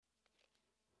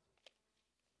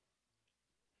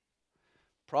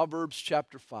Proverbs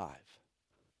chapter 5.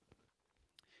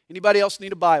 Anybody else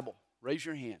need a Bible? Raise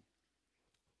your hand.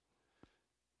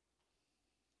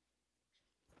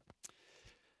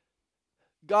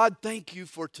 God, thank you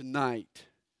for tonight.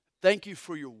 Thank you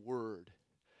for your word.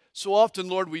 So often,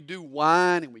 Lord, we do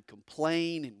whine and we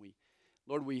complain and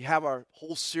Lord, we have our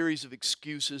whole series of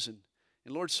excuses. And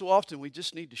Lord, so often we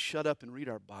just need to shut up and read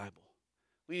our Bible.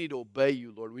 We need to obey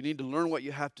you, Lord. We need to learn what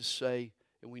you have to say,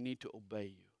 and we need to obey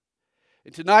you.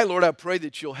 And tonight, Lord, I pray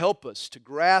that you'll help us to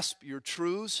grasp your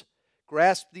truths,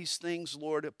 grasp these things,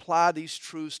 Lord, apply these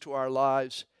truths to our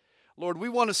lives. Lord, we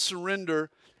want to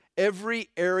surrender every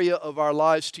area of our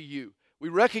lives to you. We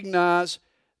recognize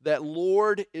that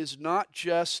Lord is not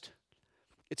just,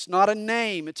 it's not a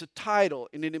name, it's a title,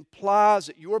 and it implies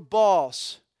that you're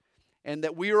boss, and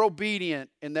that we are obedient,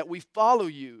 and that we follow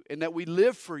you, and that we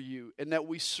live for you, and that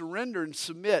we surrender and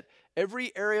submit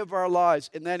every area of our lives,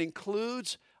 and that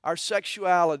includes our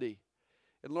sexuality.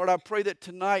 And Lord, I pray that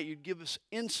tonight you'd give us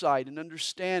insight and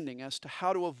understanding as to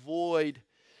how to avoid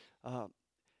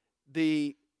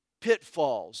the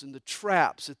pitfalls and the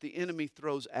traps that the enemy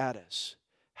throws at us.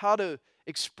 How to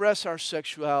express our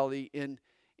sexuality in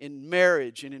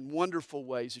marriage and in wonderful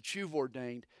ways that you've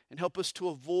ordained, and help us to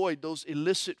avoid those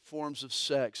illicit forms of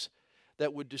sex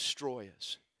that would destroy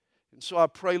us. And so I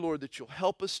pray, Lord, that you'll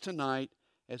help us tonight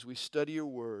as we study your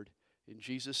word. In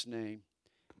Jesus' name,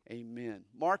 amen.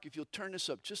 Mark, if you'll turn this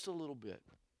up just a little bit.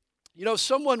 You know,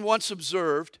 someone once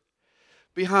observed,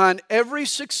 behind every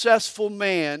successful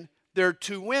man, there are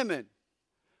two women,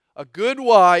 a good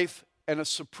wife and a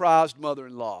surprised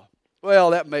mother-in-law.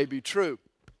 Well, that may be true.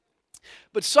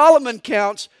 But Solomon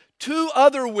counts two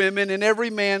other women in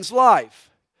every man's life.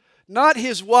 Not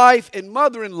his wife and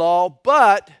mother-in-law,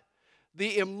 but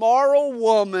the immoral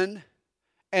woman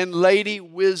and Lady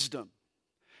Wisdom.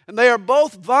 And they are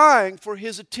both vying for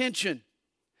his attention.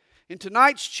 In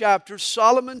tonight's chapter,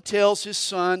 Solomon tells his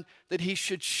son that he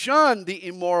should shun the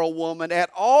immoral woman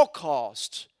at all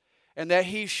costs, and that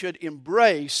he should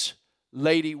embrace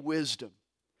Lady Wisdom.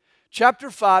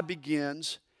 Chapter 5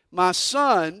 begins, "My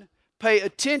son, pay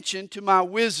attention to my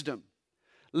wisdom.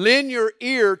 Lend your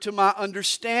ear to my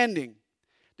understanding,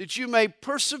 that you may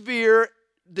persevere,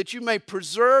 that you may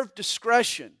preserve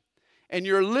discretion, and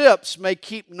your lips may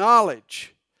keep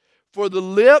knowledge. For the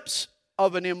lips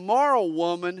of an immoral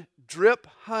woman drip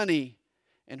honey,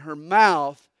 and her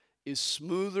mouth is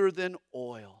smoother than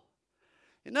oil."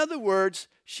 In other words,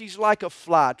 she's like a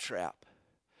fly trap.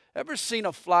 Ever seen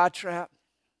a fly trap?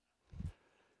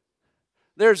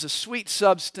 There's a sweet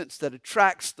substance that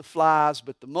attracts the flies,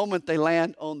 but the moment they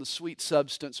land on the sweet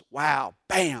substance, wow,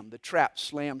 bam, the trap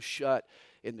slams shut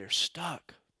and they're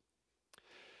stuck.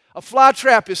 A fly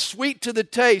trap is sweet to the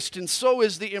taste, and so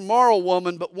is the immoral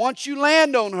woman, but once you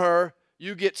land on her,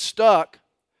 you get stuck.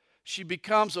 She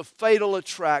becomes a fatal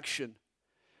attraction.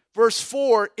 Verse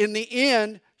 4, "In the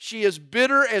end, she is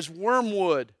bitter as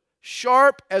wormwood,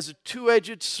 sharp as a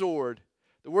two-edged sword."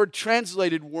 The word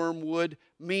translated wormwood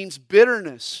means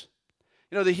bitterness.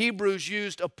 You know, the Hebrews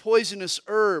used a poisonous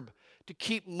herb to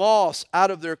keep moths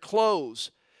out of their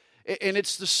clothes. And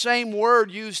it's the same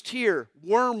word used here,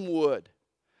 wormwood.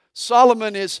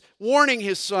 Solomon is warning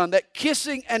his son that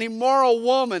kissing an immoral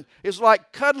woman is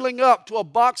like cuddling up to a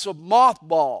box of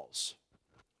mothballs.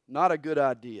 Not a good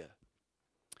idea.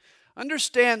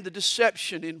 Understand the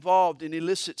deception involved in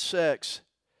illicit sex.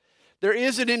 There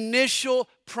is an initial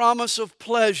promise of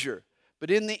pleasure,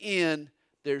 but in the end,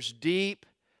 there's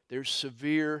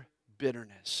severe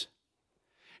bitterness.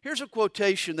 Here's a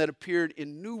quotation that appeared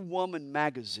in New Woman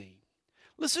magazine.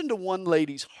 Listen to one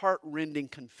lady's heart-rending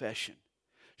confession.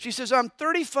 She says, "I'm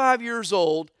 35 years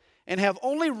old and have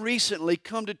only recently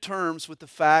come to terms with the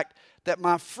fact that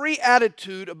my free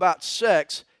attitude about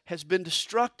sex has been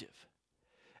destructive.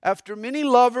 After many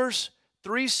lovers,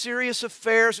 3 serious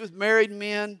affairs with married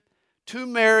men, 2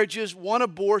 marriages, 1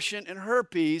 abortion, and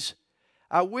herpes,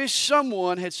 I wish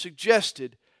someone had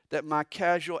suggested that my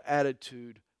casual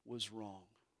attitude was wrong."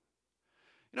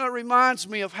 You know, it reminds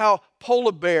me of how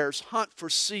polar bears hunt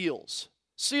for seals.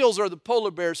 Seals are the polar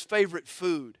bear's favorite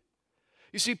food.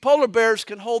 You see, polar bears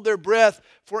can hold their breath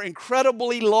for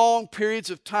incredibly long periods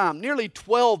of time, nearly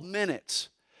 12 minutes.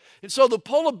 And so the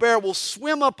polar bear will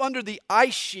swim up under the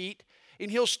ice sheet and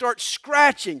he'll start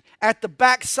scratching at the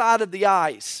backside of the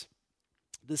ice.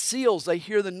 The seals, they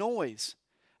hear the noise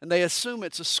and they assume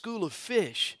it's a school of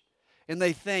fish. And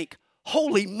they think,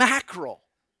 "Holy mackerel,"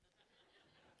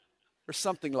 or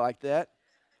something like that.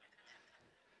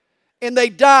 And they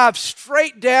dive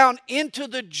straight down into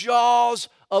the jaws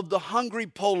of the hungry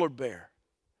polar bear.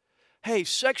 Hey,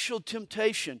 sexual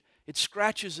temptation, it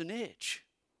scratches an itch.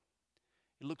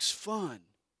 It looks fun.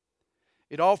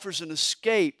 It offers an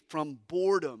escape from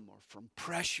boredom or from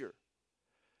pressure.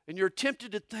 And you're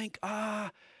tempted to think,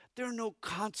 there are no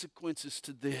consequences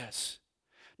to this.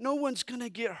 No one's going to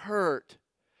get hurt.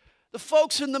 The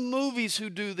folks in the movies who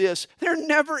do this, there are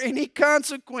never any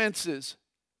consequences.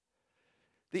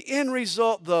 The end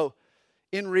result, though,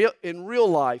 in real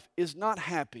life is not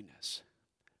happiness.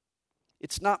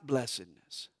 It's not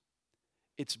blessedness.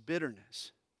 It's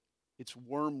bitterness. It's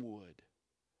wormwood.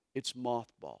 It's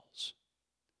mothballs.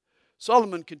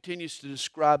 Solomon continues to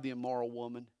describe the immoral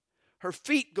woman. Her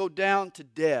feet go down to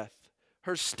death.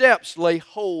 Her steps lay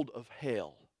hold of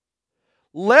hell.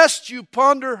 Lest you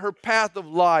ponder her path of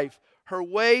life, her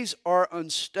ways are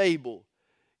unstable.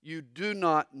 You do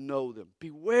not know them.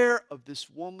 Beware of this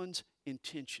woman's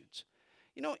intentions.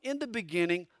 You know, in the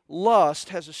beginning, lust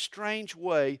has a strange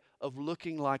way of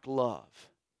looking like love.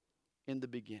 In the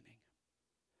beginning.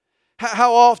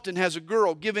 How often has a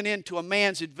girl given in to a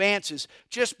man's advances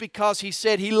just because he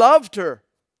said he loved her?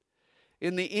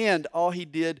 In the end, all he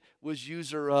did was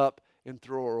use her up and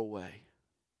throw her away.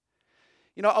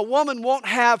 You know, a woman won't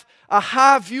have a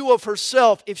high view of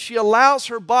herself if she allows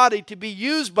her body to be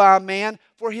used by a man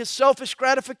for his selfish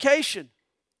gratification.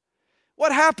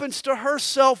 What happens to her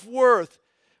self-worth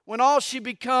when all she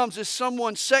becomes is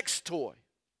someone's sex toy,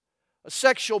 a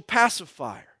sexual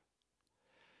pacifier?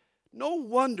 No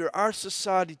wonder our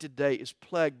society today is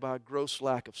plagued by a gross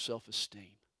lack of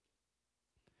self-esteem.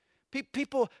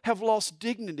 People have lost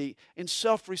dignity and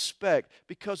self-respect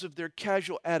because of their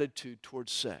casual attitude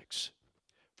towards sex.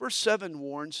 Verse 7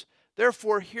 warns,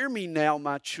 "Therefore hear me now,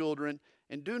 my children,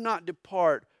 and do not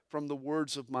depart from the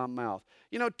words of my mouth."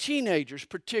 You know, teenagers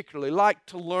particularly like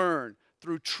to learn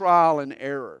through trial and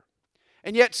error.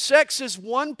 And yet sex is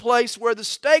one place where the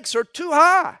stakes are too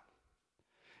high.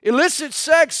 Illicit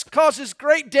sex causes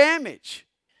great damage,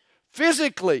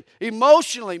 physically,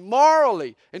 emotionally,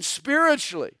 morally, and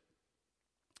spiritually.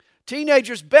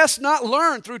 Teenagers best not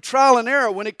learn through trial and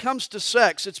error when it comes to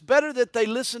sex. It's better that they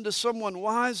listen to someone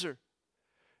wiser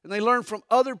and they learn from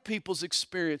other people's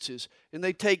experiences and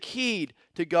they take heed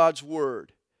to God's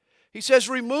word. He says,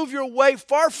 remove your way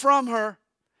far from her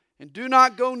and do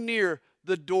not go near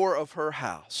the door of her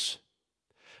house.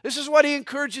 This is what he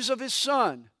encourages of his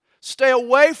son. Stay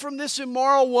away from this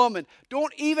immoral woman.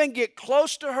 Don't even get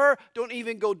close to her. Don't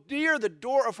even go near the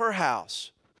door of her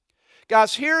house.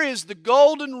 Guys, here is the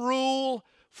golden rule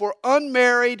for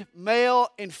unmarried male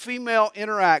and female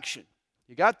interaction.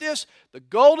 You got this? The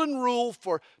golden rule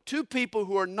for two people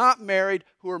who are not married,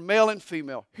 who are male and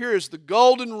female. Here is the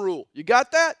golden rule. You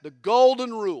got that? The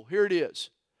golden rule. Here it is.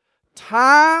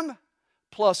 Time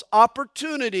plus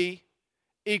opportunity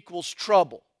equals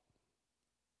trouble.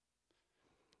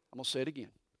 I'm going to say it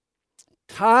again.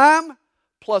 Time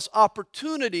plus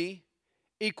opportunity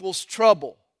equals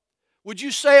trouble. Would you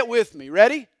say it with me?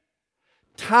 Ready?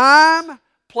 Time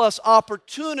plus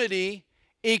opportunity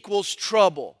equals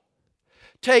trouble.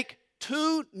 Take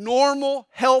two normal,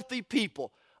 healthy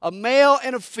people, a male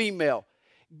and a female.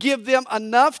 Give them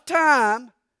enough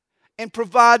time and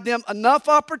provide them enough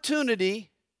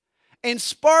opportunity, and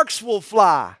sparks will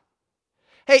fly.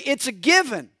 Hey, it's a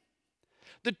given.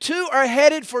 The two are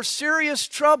headed for serious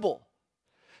trouble.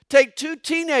 Take two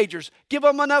teenagers, give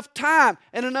them enough time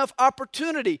and enough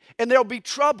opportunity, and there'll be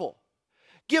trouble.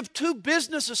 Give two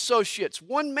business associates,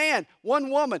 one man,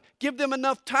 one woman, give them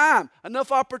enough time,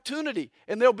 enough opportunity,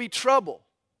 and there'll be trouble.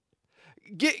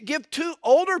 Give two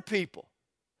older people,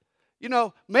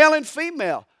 male and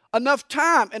female, enough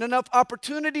time and enough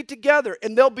opportunity together,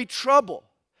 and there'll be trouble.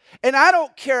 And I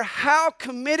don't care how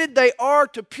committed they are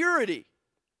to purity.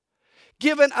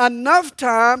 Given enough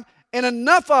time and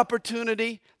enough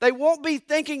opportunity, they won't be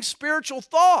thinking spiritual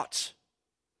thoughts.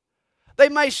 They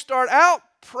may start out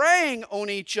preying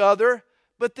on each other,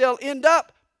 but they'll end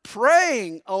up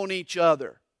preying on each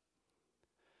other.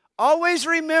 Always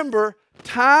remember,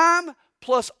 time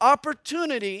plus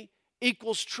opportunity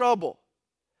equals trouble.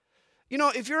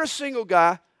 If you're a single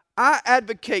guy, I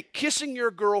advocate kissing your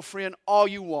girlfriend all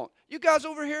you want. You guys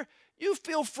over here, you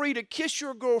feel free to kiss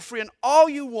your girlfriend all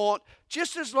you want,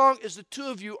 just as long as the two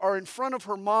of you are in front of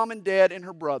her mom and dad and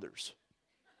her brothers.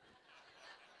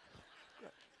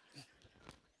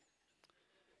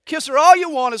 Kiss her all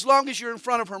you want as long as you're in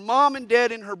front of her mom and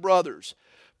dad and her brothers.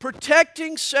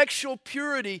 Protecting sexual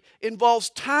purity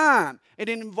involves time and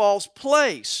it involves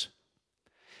place.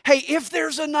 Hey, if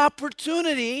there's an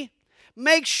opportunity,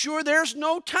 make sure there's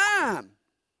no time.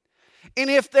 And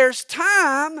if there's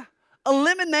time,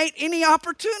 eliminate any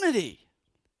opportunity.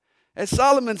 As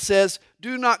Solomon says,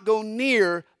 do not go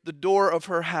near the door of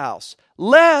her house,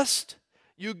 lest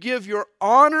You give your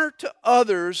honor to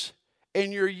others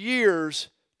and your years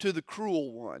to the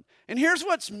cruel one. And here's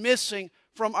what's missing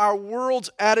from our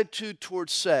world's attitude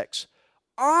towards sex.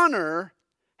 Honor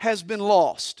has been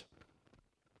lost.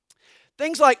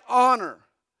 Things like honor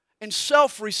and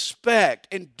self-respect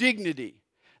and dignity.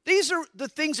 These are the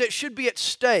things that should be at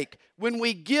stake when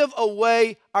we give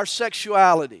away our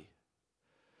sexuality.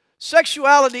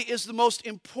 Sexuality is the most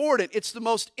important, it's the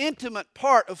most intimate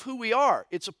part of who we are.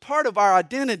 It's a part of our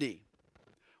identity.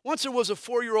 Once there was a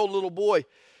 4-year-old little boy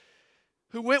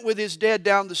who went with his dad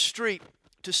down the street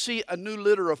to see a new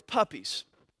litter of puppies.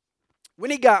 When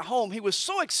he got home, he was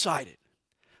so excited.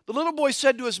 The little boy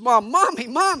said to his mom, "Mommy,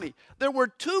 Mommy, there were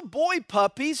 2 boy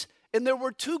puppies and there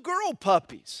were 2 girl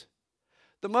puppies."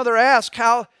 The mother asked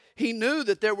how he knew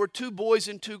that there were 2 boys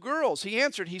and 2 girls. He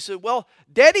answered, he said, "Well,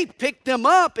 Daddy picked them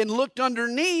up and looked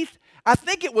underneath. I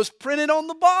think it was printed on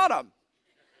the bottom."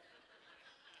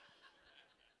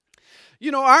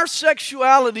 You know, our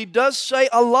sexuality does say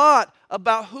a lot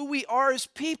about who we are as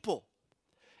people.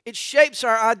 It shapes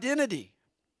our identity.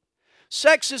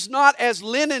 Sex is not, as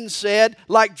Lenin said,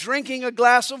 like drinking a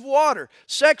glass of water.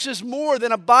 Sex is more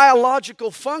than a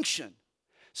biological function.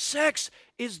 Sex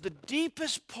is the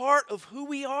deepest part of who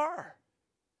we are.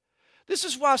 This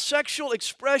is why sexual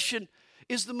expression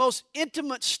is the most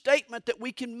intimate statement that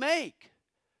we can make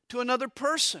to another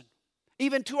person,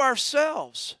 even to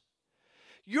ourselves.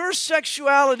 Your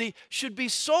sexuality should be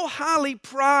so highly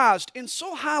prized and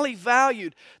so highly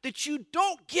valued that you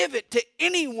don't give it to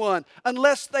anyone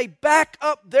unless they back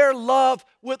up their love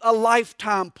with a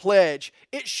lifetime pledge.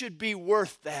 It should be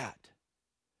worth that.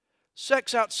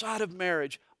 Sex outside of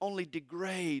marriage only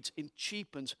degrades and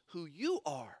cheapens who you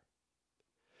are.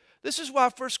 This is why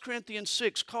 1 Corinthians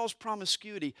 6 calls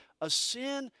promiscuity a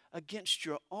sin against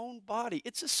your own body.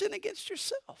 It's a sin against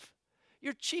yourself.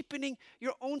 You're cheapening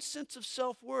your own sense of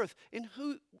self-worth and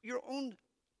your own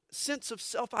sense of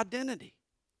self-identity.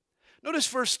 Notice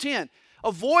verse 10.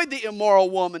 Avoid the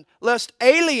immoral woman, lest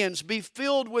aliens be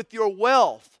filled with your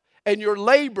wealth and your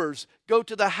labors go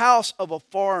to the house of a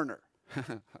foreigner.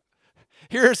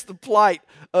 Here's the plight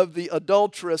of the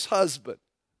adulterous husband.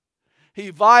 He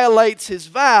violates his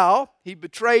vow. He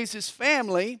betrays his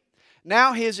family.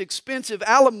 Now his expensive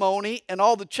alimony and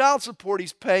all the child support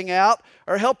he's paying out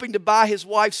are helping to buy his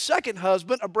wife's second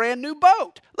husband a brand new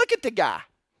boat. Look at the guy.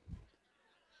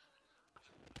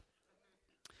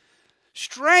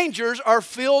 Strangers are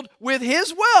filled with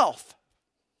his wealth.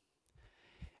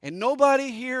 And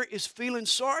nobody here is feeling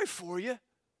sorry for you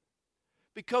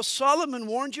because Solomon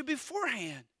warned you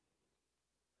beforehand.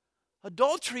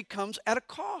 Adultery comes at a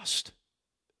cost.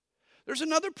 There's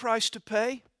another price to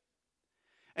pay.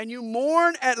 And you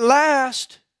mourn at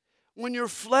last when your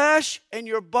flesh and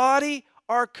your body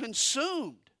are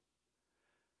consumed.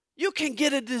 You can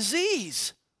get a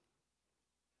disease.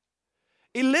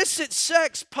 Illicit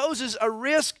sex poses a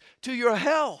risk to your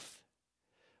health.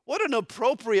 What an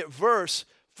appropriate verse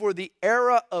for the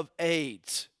era of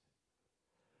AIDS.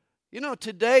 You know,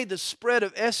 today the spread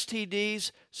of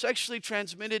STDs, sexually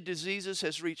transmitted diseases,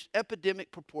 has reached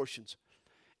epidemic proportions.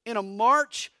 In a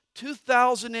March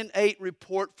 2008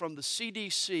 report from the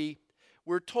CDC,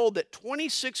 we're told that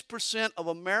 26% of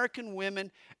American women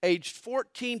aged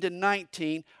 14 to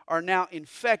 19 are now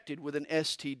infected with an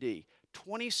STD.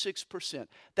 26%.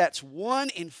 That's 1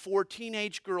 in 4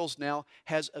 teenage girls now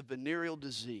has a venereal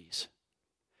disease.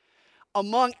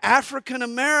 Among African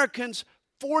Americans,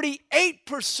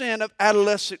 48% of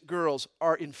adolescent girls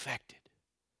are infected.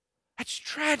 That's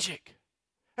tragic.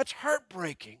 That's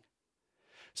heartbreaking.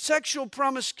 Sexual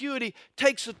promiscuity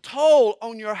takes a toll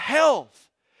on your health.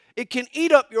 It can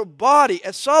eat up your body.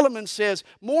 As Solomon says,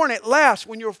 mourn at last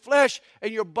when your flesh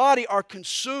and your body are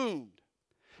consumed.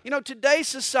 You know, today's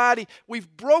society, we've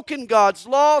broken God's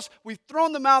laws. We've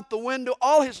thrown them out the window,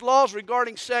 all His laws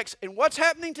regarding sex. And what's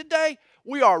happening today?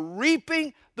 We are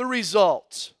reaping the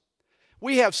results.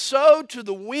 We have sowed to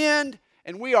the wind,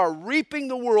 and we are reaping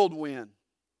the whirlwind.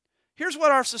 Here's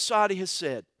what our society has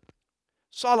said.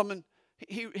 Solomon,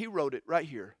 he wrote it right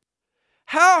here.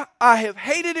 How I have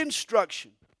hated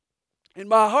instruction, and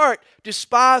my heart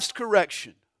despised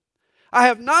correction. I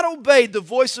have not obeyed the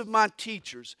voice of my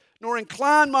teachers, nor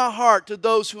inclined my heart to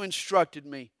those who instructed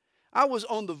me. I was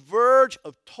on the verge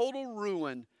of total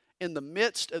ruin in the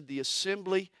midst of the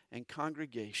assembly and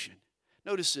congregation.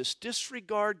 Notice this,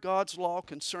 disregard God's law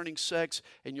concerning sex,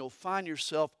 and you'll find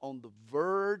yourself on the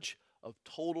verge of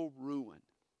total ruin.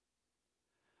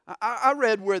 I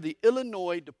read where the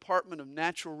Illinois Department of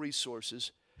Natural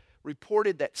Resources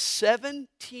reported that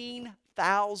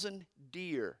 17,000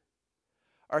 deer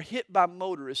are hit by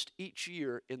motorists each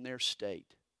year in their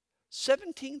state.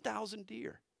 17,000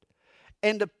 deer.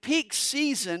 And the peak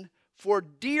season for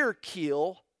deer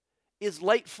kill is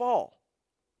late fall.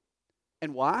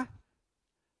 And why?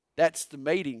 That's the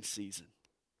mating season.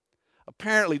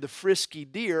 Apparently, the frisky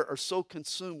deer are so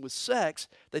consumed with sex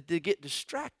that they get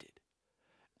distracted.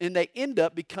 And they end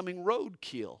up becoming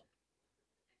roadkill.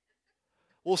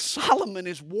 Well, Solomon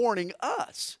is warning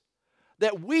us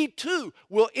that we too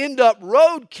will end up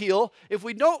roadkill if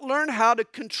we don't learn how to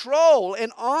control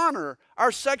and honor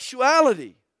our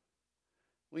sexuality.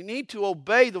 We need to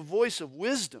obey the voice of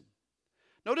wisdom.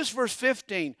 Notice verse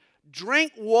 15.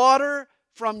 Drink water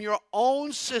from your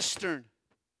own cistern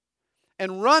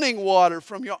and running water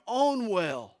from your own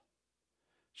well.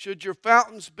 Should your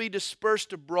fountains be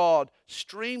dispersed abroad,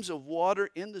 streams of water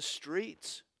in the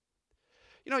streets?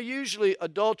 You know, usually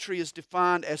adultery is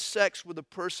defined as sex with a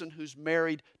person who's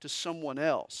married to someone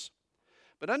else.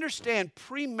 But understand,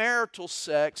 premarital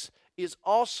sex is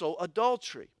also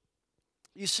adultery.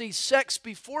 You see, sex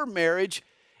before marriage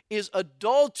is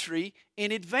adultery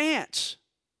in advance.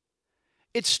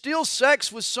 It's still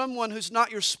sex with someone who's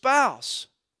not your spouse.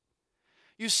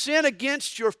 You sin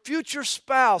against your future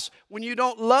spouse when you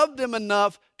don't love them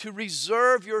enough to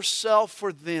reserve yourself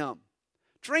for them.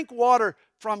 Drink water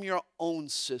from your own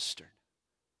cistern.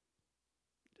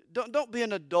 Don't be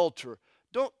an adulterer.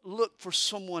 Don't look for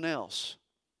someone else.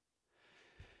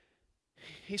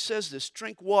 He says this,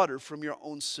 drink water from your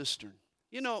own cistern.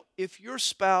 You know, if your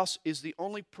spouse is the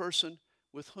only person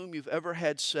with whom you've ever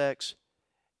had sex,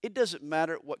 it doesn't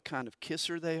matter what kind of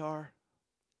kisser they are.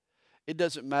 It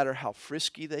doesn't matter how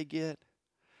frisky they get.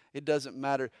 It doesn't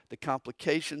matter the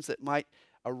complications that might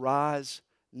arise.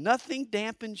 Nothing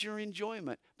dampens your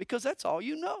enjoyment because that's all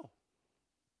you know.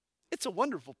 It's a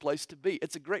wonderful place to be.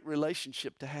 It's a great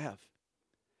relationship to have.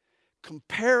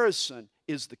 Comparison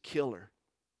is the killer.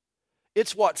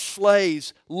 It's what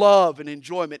slays love and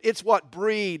enjoyment. It's what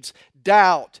breeds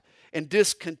doubt and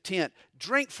discontent.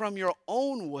 Drink from your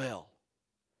own well,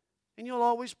 and you'll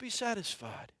always be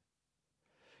satisfied.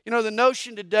 You know, the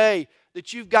notion today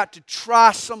that you've got to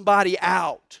try somebody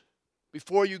out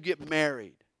before you get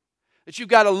married, that you've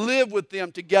got to live with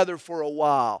them together for a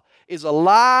while, is a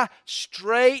lie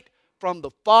straight from the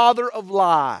father of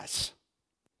lies.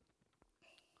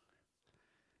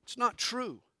 It's not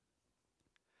true.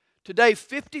 Today,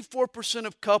 54%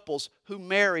 of couples who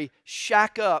marry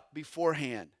shack up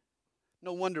beforehand.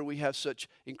 No wonder we have such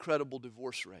incredible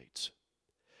divorce rates.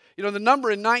 You know, the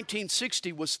number in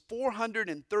 1960 was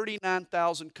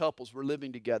 439,000 couples were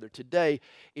living together. Today,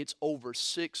 it's over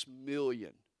 6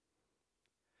 million.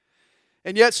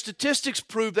 And yet, statistics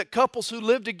prove that couples who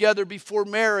live together before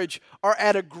marriage are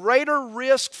at a greater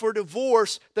risk for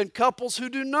divorce than couples who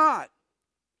do not.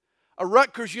 A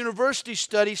Rutgers University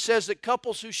study says that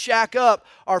couples who shack up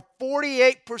are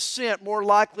 48% more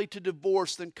likely to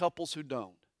divorce than couples who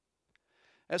don't.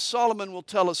 As Solomon will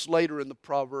tell us later in the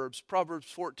Proverbs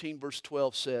 14 verse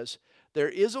 12 says, there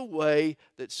is a way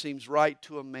that seems right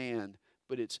to a man,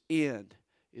 but its end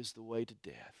is the way to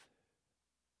death.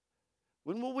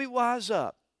 When will we wise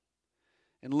up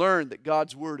and learn that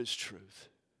God's word is truth?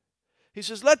 He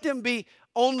says, let them be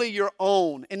only your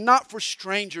own and not for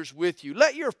strangers with you.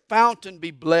 Let your fountain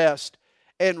be blessed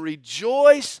and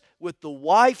rejoice with the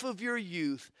wife of your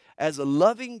youth as a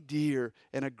loving deer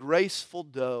and a graceful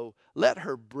doe. Let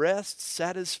her breast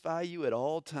satisfy you at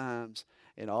all times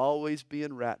and always be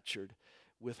enraptured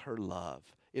with her love.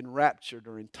 Enraptured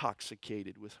or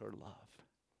intoxicated with her love.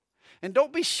 And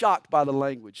don't be shocked by the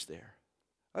language there.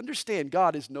 Understand,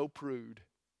 God is no prude.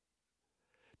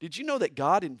 Did you know that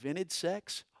God invented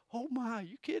sex? Oh my, are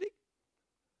you kidding?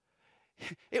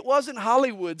 It wasn't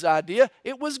Hollywood's idea.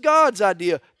 It was God's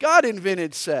idea. God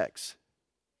invented sex.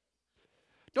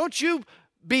 Don't you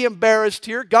be embarrassed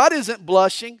here. God isn't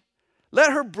blushing.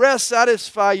 Let her breast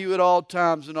satisfy you at all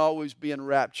times and always be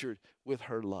enraptured with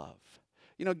her love.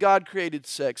 You know, God created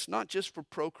sex not just for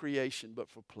procreation, but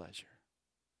for pleasure.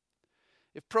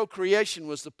 If procreation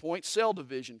was the point, cell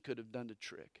division could have done the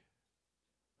trick.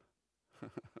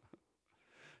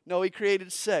 No, he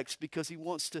created sex because he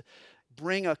wants to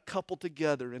bring a couple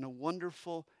together in a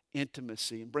wonderful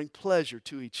intimacy and bring pleasure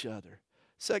to each other.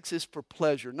 Sex is for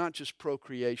pleasure, not just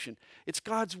procreation. It's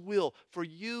God's will for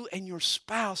you and your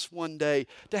spouse one day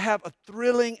to have a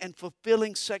thrilling and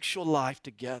fulfilling sexual life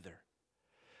together.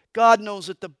 God knows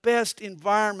that the best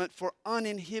environment for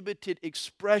uninhibited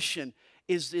expression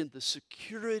is in the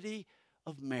security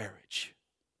of marriage.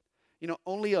 You know,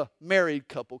 only a married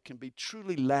couple can be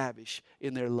truly lavish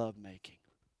in their lovemaking.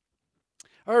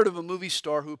 I heard of a movie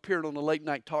star who appeared on a late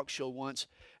night talk show once,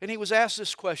 and he was asked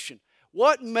this question: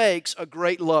 what makes a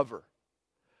great lover?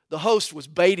 the host was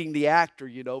baiting the actor,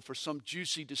 for some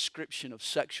juicy description of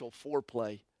sexual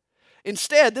foreplay.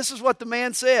 Instead, this is what the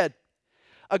man said.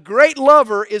 A great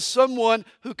lover is someone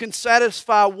who can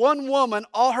satisfy one woman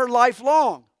all her life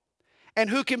long, and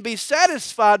who can be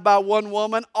satisfied by one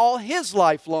woman all his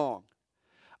life long.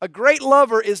 A great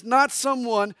lover is not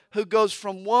someone who goes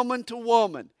from woman to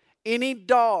woman. Any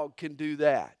dog can do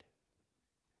that.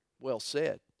 Well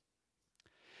said.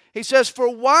 He says, for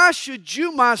why should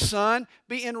you, my son,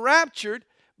 be enraptured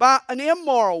by an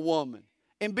immoral woman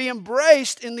and be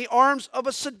embraced in the arms of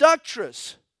a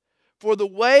seductress? For the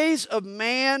ways of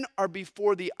man are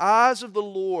before the eyes of the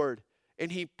Lord,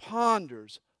 and He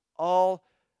ponders all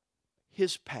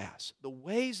His paths. The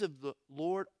ways of the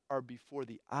Lord are before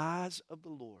the eyes of the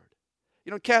Lord.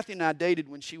 Kathy and I dated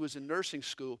when she was in nursing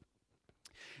school.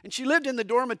 And she lived in the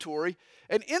dormitory.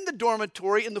 And in the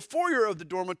dormitory, in the foyer of the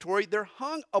dormitory, there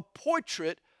hung a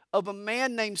portrait of a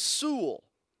man named Sewell.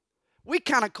 We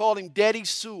kind of called him Daddy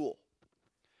Sewell.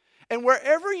 And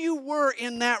wherever you were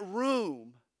in that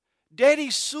room, Daddy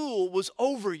Sewell was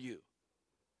over you.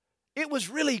 It was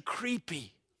really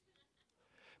creepy.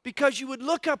 Because you would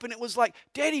look up and it was like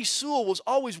Daddy Sewell was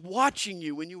always watching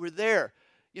you when you were there,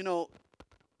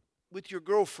 with your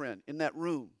girlfriend in that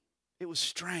room. It was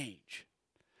strange.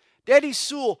 Daddy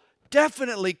Sewell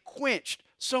definitely quenched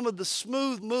some of the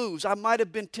smooth moves I might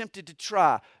have been tempted to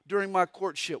try during my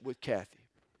courtship with Kathy.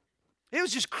 It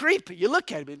was just creepy. You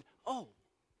look at him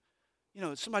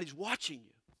and, somebody's watching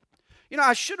you.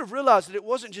 I should have realized that it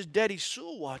wasn't just Daddy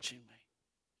Sewell watching me.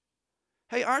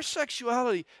 Hey, our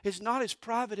sexuality is not as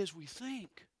private as we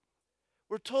think.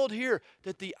 We're told here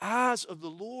that the eyes of the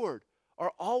Lord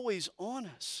are always on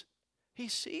us. He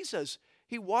sees us.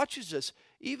 He watches us,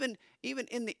 even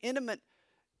in the intimate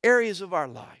areas of our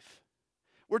life.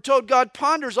 We're told God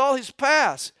ponders all His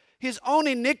paths. His own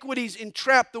iniquities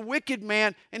entrap the wicked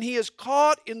man, and he is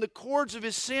caught in the cords of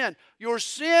his sin. Your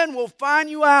sin will find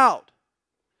you out.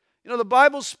 The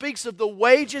Bible speaks of the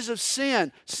wages of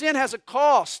sin. Sin has a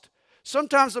cost.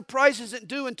 Sometimes the price isn't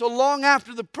due until long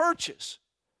after the purchase,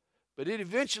 but it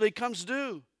eventually comes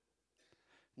due.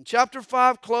 And chapter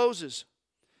 5 closes.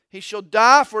 He shall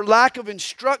die for lack of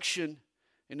instruction,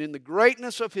 and in the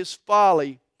greatness of his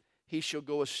folly he shall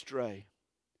go astray.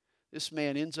 This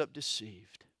man ends up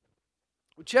deceived.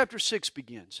 Well, chapter 6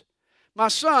 begins. My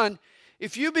son,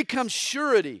 if you become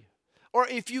surety, or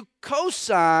if you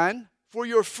co-sign for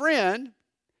your friend,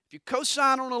 if you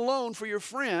co-sign on a loan for your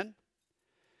friend,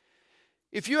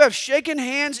 if you have shaken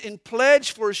hands in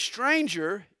pledge for a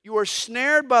stranger, you are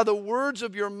snared by the words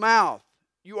of your mouth.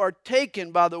 You are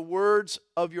taken by the words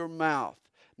of your mouth.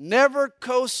 Never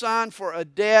co-sign for a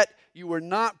debt you were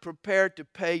not prepared to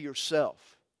pay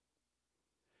yourself.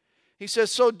 He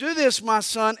says, so do this, my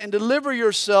son, and deliver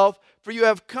yourself, for you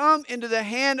have come into the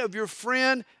hand of your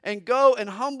friend, and go and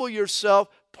humble yourself.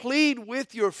 Plead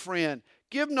with your friend.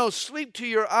 Give no sleep to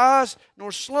your eyes,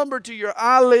 nor slumber to your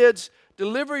eyelids.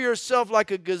 Deliver yourself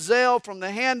like a gazelle from the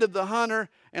hand of the hunter,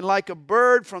 and like a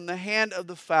bird from the hand of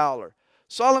the fowler.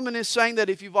 Solomon is saying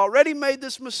that if you've already made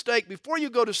this mistake, before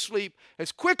you go to sleep,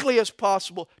 as quickly as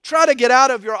possible, try to get out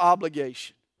of your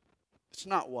obligation. It's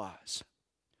not wise.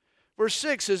 Verse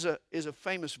 6 is a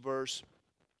famous verse.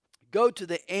 Go to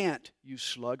the ant, you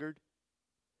sluggard.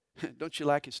 Don't you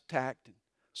like his tact and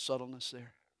subtleness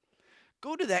there?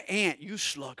 Go to the ant, you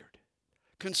sluggard.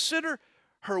 Consider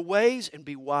her ways and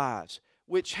be wise,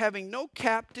 which having no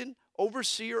captain,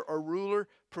 overseer, or ruler,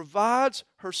 provides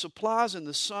her supplies in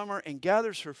the summer and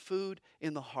gathers her food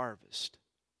in the harvest.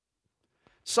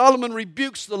 Solomon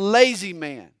rebukes the lazy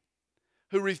man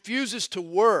who refuses to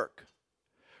work,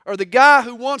 or the guy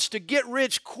who wants to get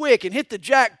rich quick and hit the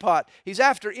jackpot. He's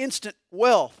after instant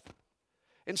wealth.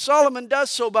 And Solomon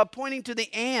does so by pointing to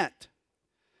the ant.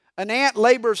 An ant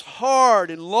labors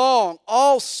hard and long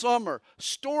all summer,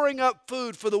 storing up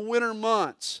food for the winter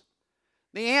months.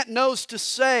 The ant knows to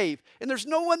save, and there's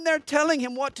no one there telling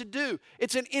him what to do.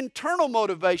 It's an internal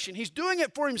motivation. He's doing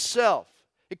it for himself.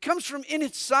 It comes from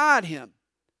inside him.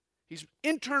 He's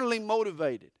internally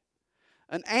motivated.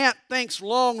 An ant thinks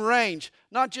long range,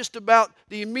 not just about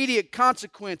the immediate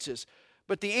consequences,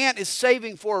 but the ant is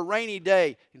saving for a rainy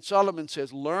day. And Solomon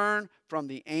says, learn from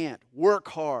the ant. Work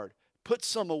hard. Put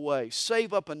some away.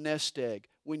 Save up a nest egg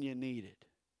when you need it.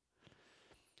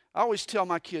 I always tell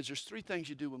my kids there's 3 things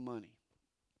you do with money.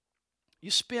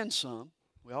 You spend some.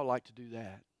 We all like to do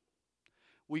that.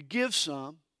 We give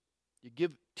some. You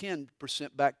give 10%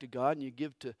 back to God and you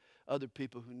give to other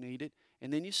people who need it.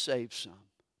 And then you save some.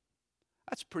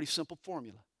 That's a pretty simple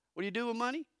formula. What do you do with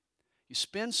money? You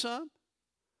spend some,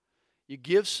 you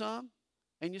give some,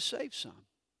 and you save some.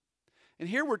 And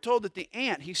here we're told that the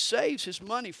ant, he saves his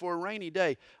money for a rainy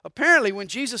day. Apparently, when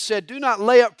Jesus said, do not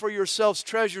lay up for yourselves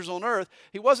treasures on earth,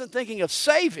 he wasn't thinking of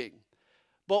saving,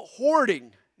 but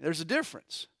hoarding. There's a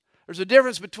difference. There's a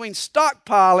difference between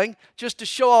stockpiling just to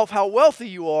show off how wealthy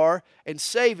you are and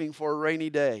saving for a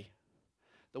rainy day.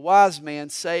 The wise man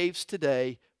saves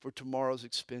today for tomorrow's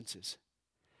expenses.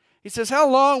 He says, how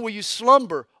long will you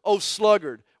slumber, O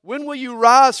sluggard? When will you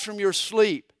rise from your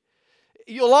sleep?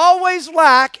 You'll always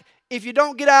lack if you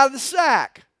don't get out of the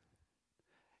sack.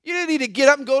 You didn't need to get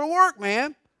up and go to work,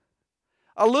 man.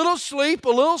 A little sleep, a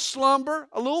little slumber,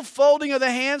 a little folding of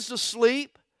the hands to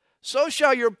sleep. So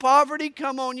shall your poverty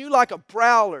come on you like a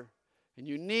prowler, and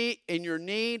your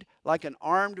need like an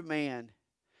armed man.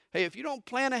 Hey, if you don't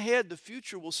plan ahead, the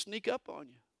future will sneak up on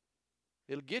you.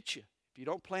 It'll get you if you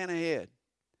don't plan ahead.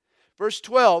 Verse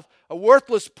 12, a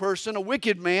worthless person, a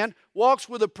wicked man, walks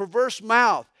with a perverse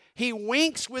mouth. He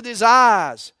winks with his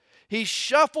eyes. He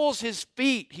shuffles his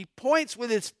feet. He points with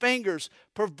his fingers.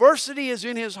 Perversity is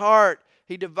in his heart.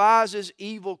 He devises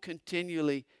evil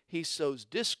continually. He sows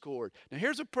discord. Now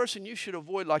here's a person you should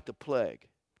avoid like the plague.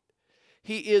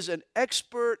 He is an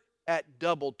expert at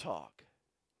double talk.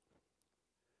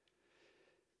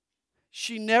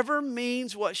 She never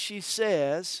means what she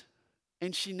says,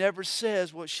 and she never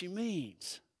says what she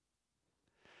means.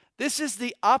 This is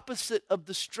the opposite of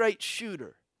the straight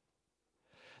shooter.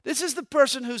 This is the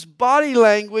person whose body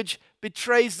language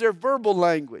betrays their verbal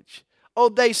language. Oh,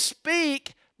 they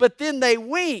speak, but then they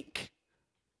wink.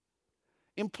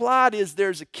 Implied is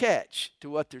there's a catch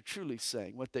to what they're truly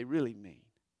saying, what they really mean.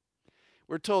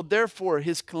 We're told, therefore,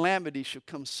 his calamity shall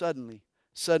come suddenly.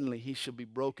 Suddenly he shall be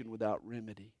broken without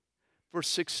remedy. Verse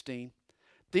 16,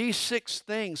 these 6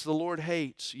 things the Lord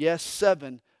hates. Yes,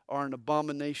 7 are an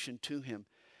abomination to him.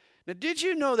 Now, did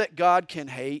you know that God can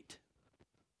hate?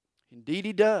 Indeed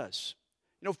he does.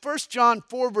 You know, 1 John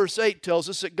 4 verse 8 tells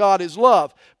us that God is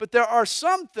love. But there are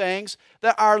some things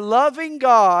that our loving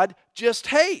God just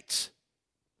hates.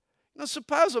 You know,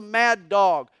 suppose a mad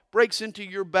dog breaks into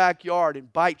your backyard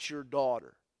and bites your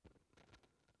daughter.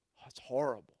 That's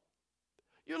horrible.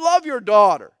 You love your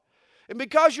daughter. And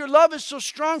because your love is so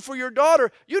strong for your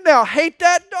daughter, you now hate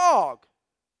that dog.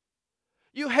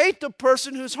 You hate the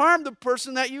person who's harmed the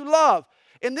person that you love.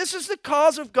 And this is the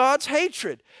cause of God's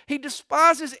hatred. He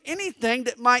despises anything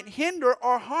that might hinder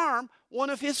or harm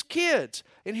one of his kids.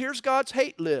 And here's God's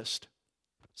hate list.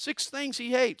 6 things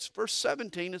he hates. Verse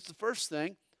 17 is the first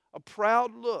thing, a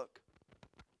proud look.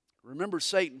 Remember,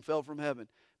 Satan fell from heaven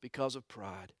because of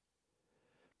pride.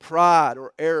 Pride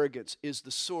or arrogance is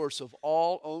the source of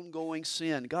all ongoing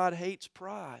sin. God hates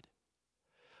pride.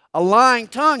 A lying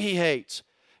tongue he hates.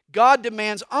 God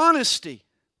demands honesty.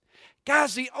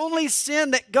 Guys, the only sin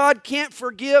that God can't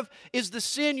forgive is the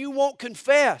sin you won't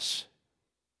confess.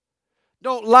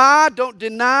 Don't lie, don't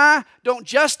deny, don't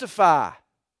justify.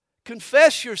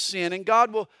 Confess your sin and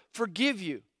God will forgive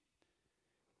you.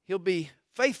 He'll be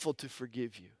faithful to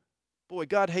forgive you. Boy,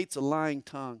 God hates a lying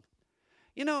tongue.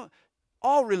 You know,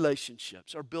 all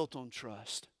relationships are built on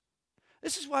trust.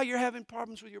 This is why you're having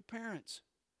problems with your parents.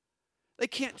 They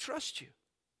can't trust you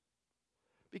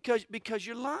because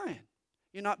you're lying.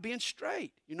 You're not being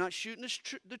straight. You're not shooting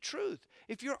the truth.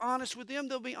 If you're honest with them,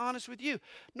 they'll be honest with you.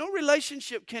 No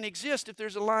relationship can exist if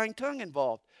there's a lying tongue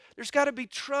involved. There's got to be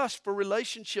trust for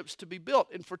relationships to be built.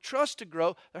 And for trust to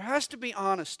grow, there has to be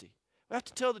honesty. We have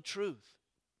to tell the truth.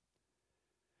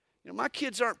 You know, my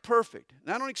kids aren't perfect.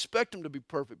 And I don't expect them to be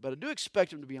perfect, but I do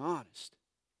expect them to be honest.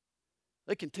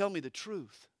 They can tell me the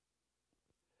truth.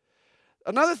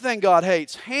 Another thing God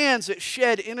hates, hands that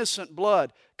shed innocent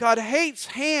blood. God hates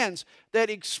hands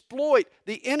that exploit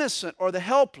the innocent or the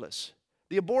helpless.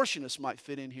 The abortionist might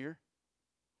fit in here.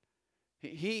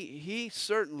 He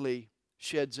certainly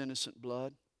sheds innocent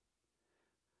blood.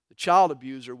 The child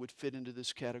abuser would fit into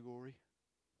this category.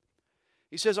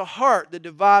 He says a heart that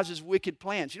devises wicked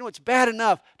plans. You know, it's bad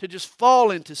enough to just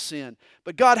fall into sin.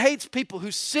 But God hates people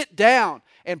who sit down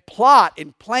and plot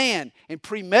and plan and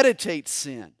premeditate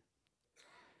sin.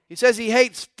 He says he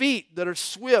hates feet that are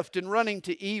swift in running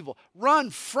to evil. Run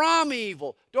from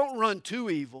evil. Don't run to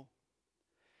evil.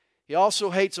 He also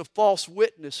hates a false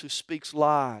witness who speaks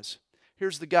lies.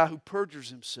 Here's the guy who perjures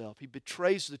himself. He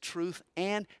betrays the truth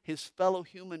and his fellow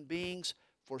human beings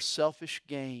for selfish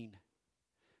gain.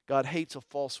 God hates a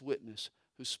false witness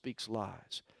who speaks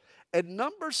lies. And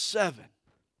number 7.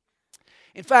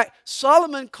 In fact,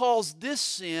 Solomon calls this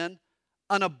sin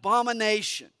an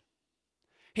abomination.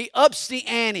 He ups the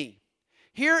ante.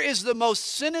 Here is the most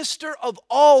sinister of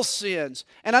all sins.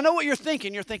 And I know what you're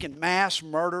thinking. You're thinking mass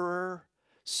murderer,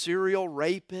 serial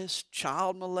rapist,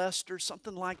 child molester,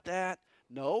 something like that.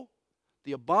 No,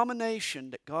 The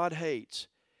abomination that God hates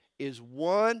is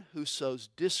one who sows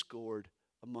discord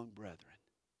among brethren.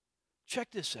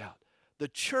 Check this out. The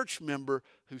church member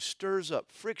who stirs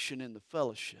up friction in the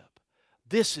fellowship.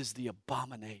 This is the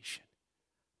abomination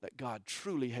that God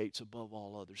truly hates above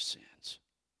all other sins.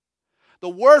 The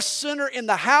worst sinner in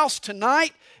the house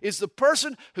tonight is the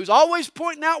person who's always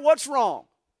pointing out what's wrong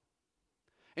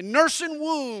and nursing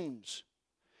wounds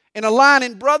and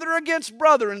aligning brother against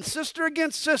brother and sister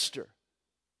against sister.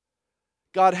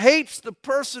 God hates the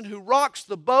person who rocks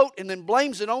the boat and then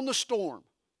blames it on the storm.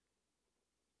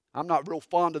 I'm not real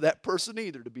fond of that person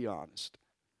either, to be honest.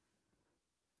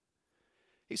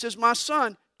 He says, my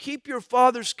son, keep your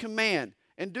father's command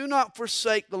and do not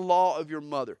forsake the law of your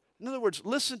mother. In other words,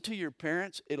 listen to your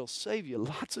parents. It'll save you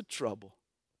lots of trouble.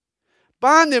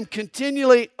 Bind them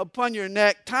continually upon your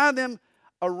neck. Tie them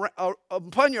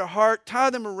upon your heart.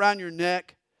 Tie them around your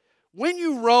neck. When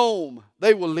you roam,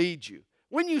 they will lead you.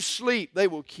 When you sleep, they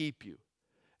will keep you.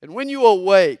 And when you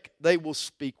awake, they will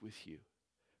speak with you.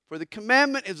 For the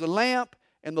commandment is a lamp,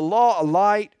 and the law a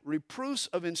light. Reproofs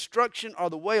of instruction are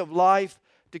the way of life,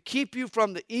 to keep you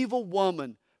from the evil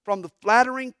woman, from the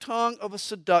flattering tongue of a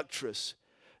seductress.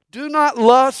 Do not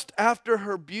lust after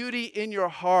her beauty in your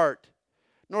heart,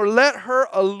 nor let her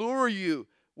allure you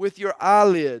with her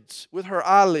eyelids.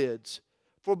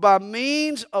 For by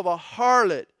means of a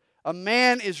harlot, a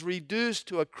man is reduced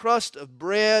to a crust of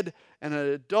bread, and an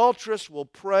adulteress will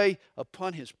prey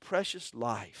upon his precious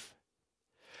life.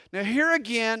 Now here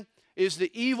again is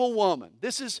the evil woman.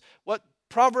 This is what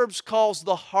Proverbs calls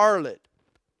the harlot,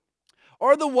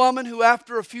 or the woman who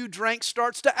after a few drinks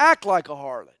starts to act like a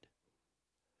harlot.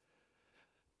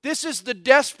 This is the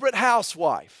desperate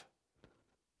housewife.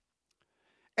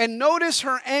 And notice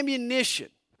her ammunition.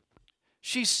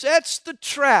 She sets the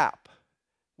trap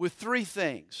with three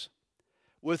things.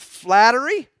 With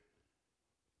flattery,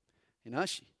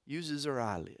 she uses her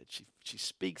eyelids. She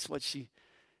speaks the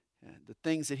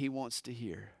things that he wants to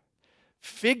hear.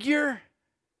 Figure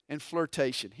and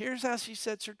flirtation. Here's how she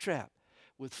sets her trap.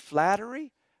 With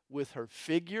flattery, with her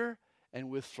figure,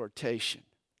 and with flirtation.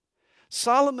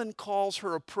 Solomon calls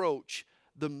her approach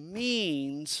the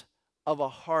means of a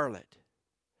harlot.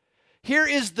 Here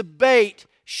is the bait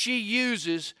she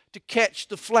uses to catch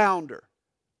the flounder.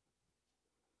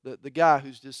 The guy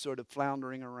who's just sort of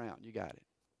floundering around. You got it.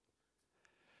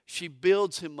 She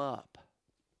builds him up.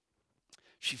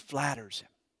 She flatters him.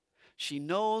 She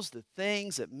knows the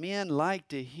things that men like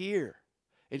to hear.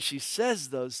 And she says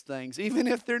those things even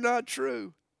if they're not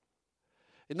true.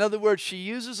 In other words, she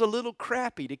uses a little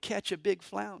crappie to catch a big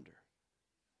flounder.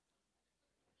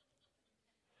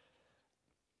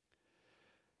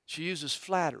 She uses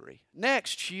flattery.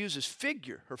 Next, she uses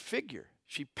her figure.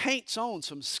 She paints on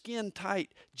some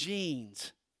skin-tight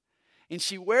jeans. And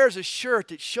she wears a shirt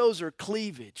that shows her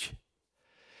cleavage.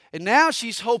 And now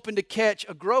she's hoping to catch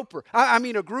a grouper.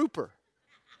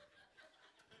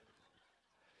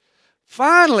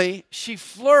 Finally, she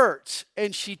flirts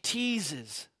and she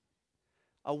teases.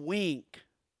 A wink,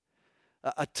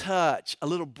 a touch, a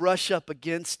little brush up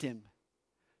against him.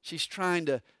 She's trying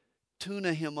to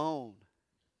tuna him on.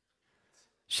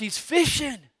 She's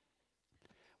fishing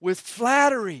with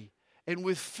flattery and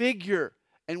with figure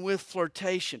and with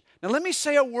flirtation. Now let me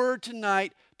say a word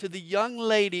tonight to the young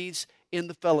ladies in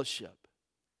the fellowship.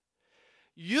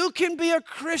 You can be a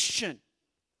Christian.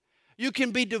 You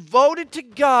can be devoted to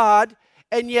God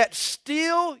and yet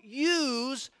still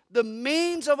use the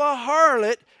means of a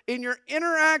harlot in your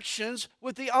interactions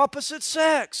with the opposite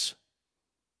sex.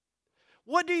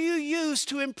 What do you use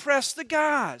to impress the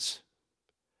guys?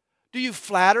 Do you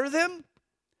flatter them?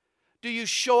 Do you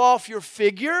show off your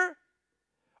figure?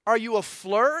 Are you a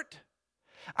flirt?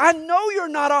 I know you're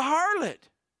not a harlot.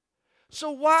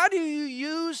 So why do you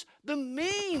use the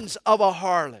means of a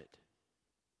harlot?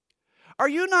 Are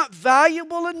you not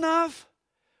valuable enough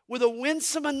with a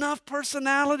winsome enough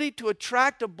personality to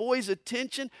attract a boy's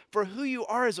attention for who you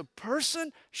are as a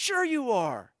person? Sure you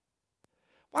are.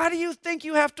 Why do you think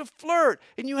you have to flirt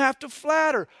and you have to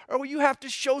flatter or you have to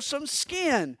show some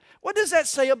skin? What does that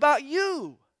say about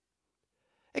you?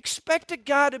 Expect a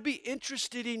guy to be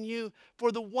interested in you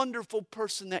for the wonderful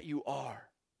person that you are.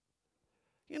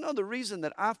 You know, the reason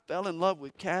that I fell in love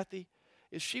with Kathy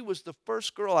is she was the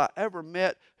first girl I ever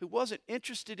met who wasn't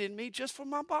interested in me just for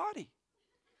my body.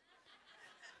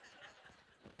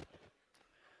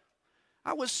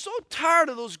 I was so tired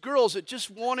of those girls that just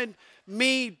wanted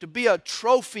me to be a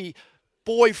trophy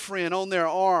boyfriend on their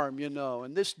arm,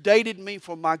 and this dated me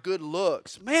for my good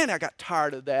looks. Man, I got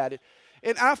tired of that.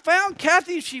 And I found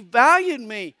Kathy, she valued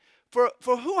me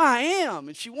for who I am.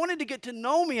 And she wanted to get to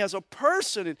know me as a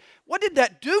person. And what did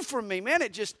that do for me? Man,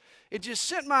 it just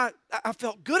sent I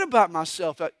felt good about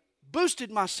myself. It boosted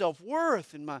my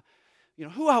self-worth and my,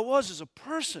 who I was as a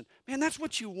person. Man, that's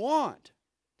what you want.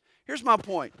 Here's my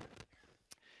point.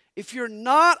 If you're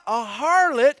not a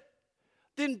harlot,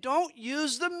 then don't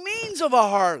use the means of a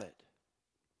harlot.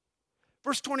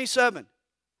 Verse 27.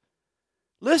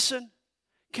 Listen,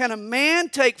 can a man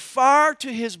take fire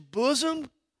to his bosom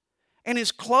and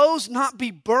his clothes not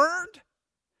be burned?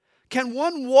 Can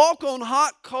one walk on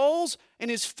hot coals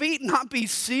and his feet not be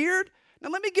seared? Now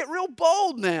let me get real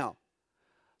bold now.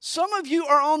 Some of you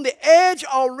are on the edge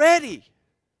already.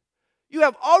 You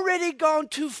have already gone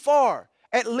too far,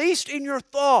 at least in your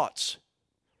thoughts.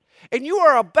 And you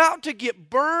are about to get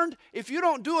burned if you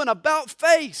don't do an about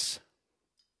face.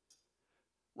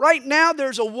 Right now,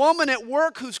 there's a woman at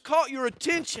work who's caught your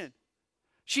attention.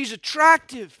 She's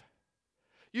attractive.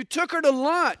 You took her to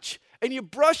lunch and you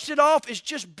brushed it off as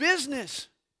just business.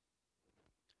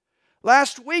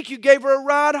 Last week, you gave her a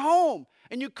ride home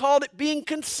and you called it being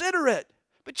considerate.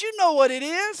 But you know what it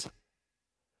is.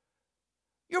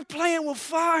 You're playing with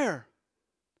fire.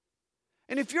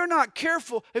 And if you're not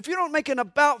careful, if you don't make an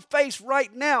about face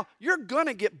right now, you're going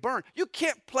to get burned. You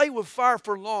can't play with fire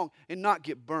for long and not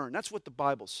get burned. That's what the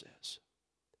Bible says.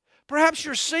 Perhaps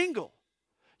you're single.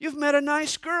 You've met a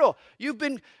nice girl. You've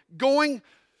been going,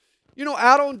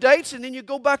 out on dates, and then you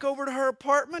go back over to her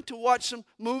apartment to watch some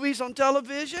movies on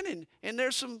television, and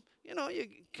there's some, you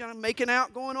kind of making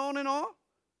out going on and all.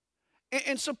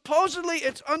 And supposedly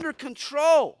it's under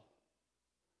control.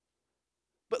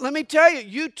 But let me tell you,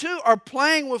 you too are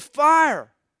playing with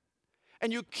fire.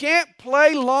 And you can't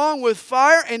play long with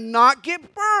fire and not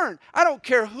get burned. I don't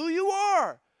care who you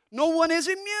are. No one is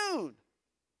immune.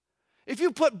 If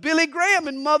you put Billy Graham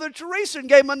and Mother Teresa and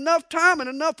gave them enough time and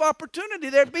enough opportunity,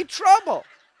 there'd be trouble.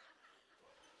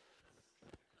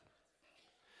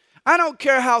 I don't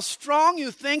care how strong you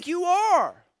think you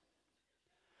are.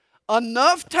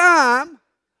 Enough time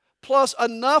plus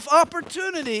enough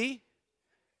opportunity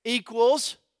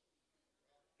equals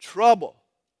trouble.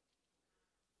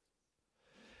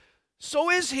 So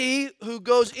is he who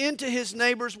goes into his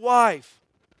neighbor's wife.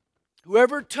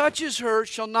 Whoever touches her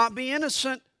shall not be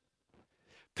innocent.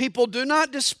 People do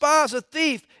not despise a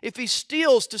thief if he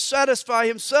steals to satisfy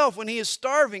himself when he is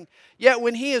starving. Yet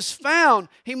when he is found,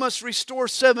 he must restore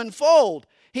sevenfold.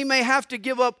 He may have to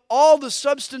give up all the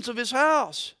substance of his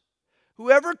house.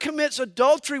 Whoever commits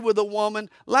adultery with a woman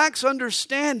lacks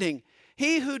understanding.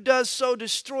 He who does so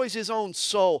destroys his own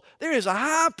soul. There is a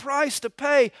high price to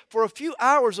pay for a few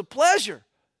hours of pleasure.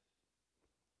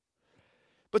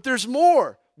 But there's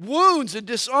more. Wounds and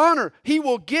dishonor he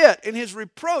will get, and his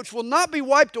reproach will not be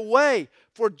wiped away.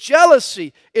 For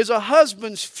jealousy is a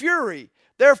husband's fury.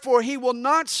 Therefore he will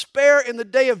not spare in the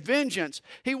day of vengeance.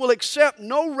 He will accept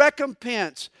no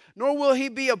recompense, nor will he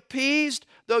be appeased,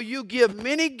 though you give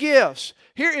many gifts.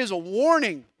 Here is a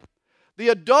warning. The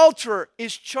adulterer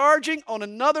is charging on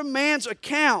another man's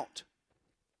account.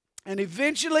 And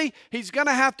eventually, he's going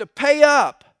to have to pay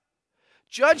up.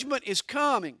 Judgment is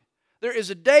coming. There is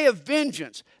a day of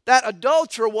vengeance. That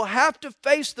adulterer will have to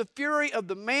face the fury of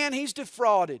the man he's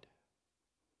defrauded.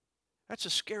 That's a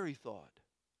scary thought.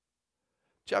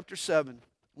 Chapter 7.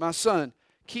 My son,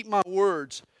 keep my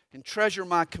words and treasure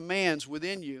my commands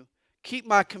within you. Keep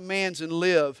my commands and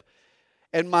live.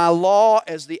 And my law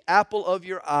as the apple of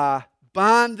your eye.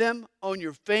 Bind them on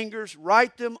your fingers,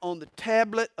 write them on the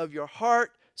tablet of your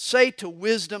heart. Say to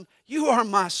wisdom, you are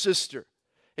my sister.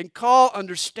 And call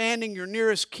understanding your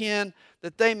nearest kin,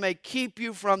 that they may keep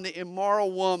you from the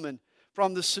immoral woman,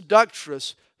 from the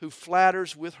seductress who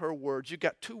flatters with her words. You've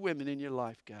got two women in your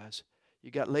life, guys.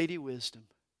 You got Lady Wisdom.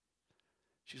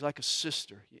 She's like a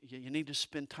sister. You need to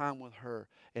spend time with her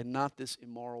and not this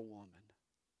immoral woman.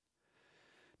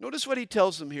 Notice what he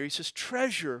tells them here. He says,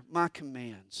 treasure my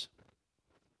commands.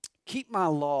 Keep my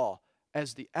law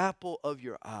as the apple of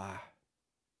your eye.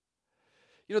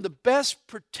 The best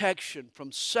protection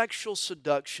from sexual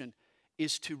seduction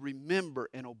is to remember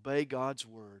and obey God's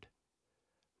word.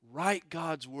 Write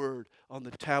God's word on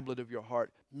the tablet of your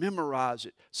heart. Memorize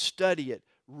it, study it,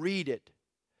 read it.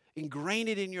 Ingrain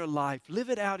it in your life. Live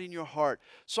it out in your heart.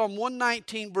 Psalm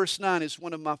 119 verse 9 is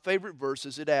one of my favorite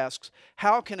verses. It asks,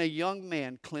 how can a young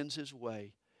man cleanse his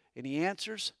way? And he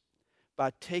answers,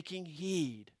 by taking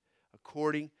heed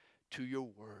according to your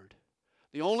word.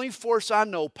 The only force I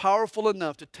know powerful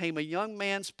enough to tame a young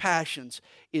man's passions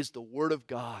is the Word of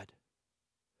God.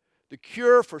 The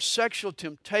cure for sexual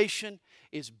temptation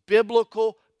is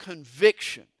biblical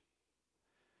conviction.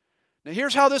 Now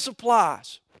here's how this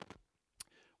applies.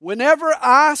 Whenever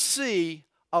I see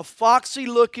a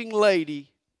foxy-looking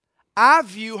lady, I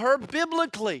view her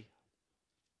biblically.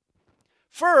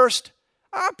 First,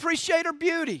 I appreciate her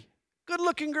beauty.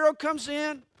 Good-looking girl comes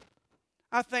in.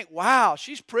 I think, wow,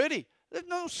 she's pretty. There's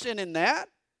no sin in that.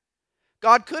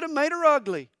 God could have made her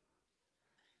ugly.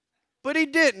 But He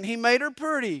didn't. He made her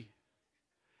pretty.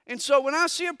 And so when I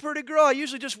see a pretty girl, I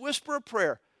usually just whisper a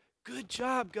prayer. Good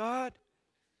job, God.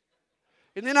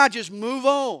 And then I just move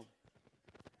on.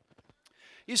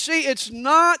 You see, it's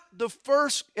not the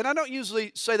first, and I don't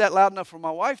usually say that loud enough for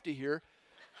my wife to hear,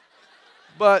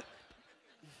 but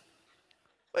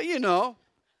you know,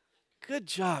 good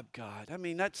job, God. I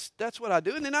mean, that's what I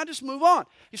do. And then I just move on.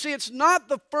 You see, it's not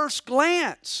the first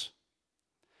glance.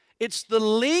 It's the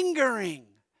lingering.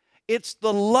 It's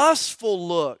the lustful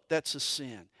look that's a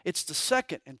sin. It's the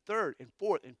second and third and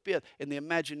fourth and fifth and the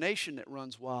imagination that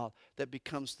runs wild that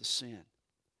becomes the sin.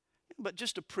 But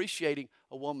just appreciating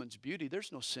a woman's beauty,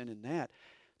 there's no sin in that.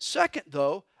 Second,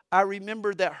 though, I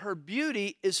remember that her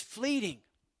beauty is fleeting.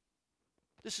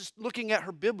 This is looking at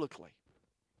her biblically.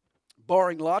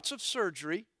 Barring lots of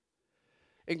surgery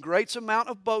and great amount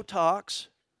of Botox,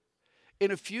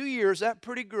 in a few years, that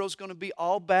pretty girl's going to be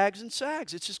all bags and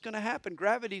sags. It's just going to happen.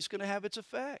 Gravity's going to have its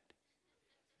effect.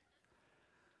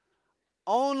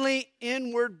 Only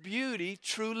inward beauty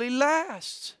truly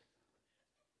lasts.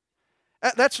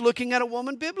 That's looking at a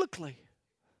woman biblically.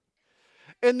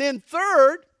 And then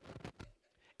third,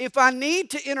 if I need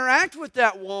to interact with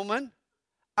that woman,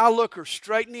 I look her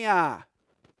straight in the eye.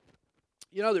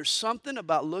 You know, there's something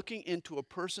about looking into a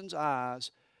person's eyes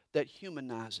that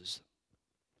humanizes them.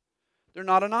 They're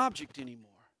not an object anymore.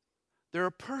 They're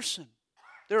a person.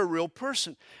 They're a real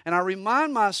person. And I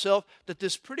remind myself that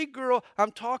this pretty girl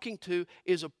I'm talking to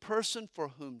is a person for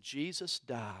whom Jesus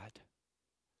died.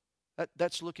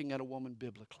 That's looking at a woman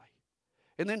biblically.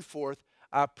 And then fourth,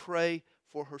 I pray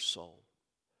for her soul.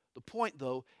 The point,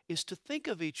 though, is to think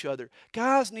of each other.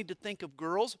 Guys need to think of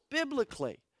girls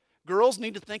biblically. Girls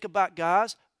need to think about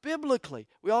guys biblically.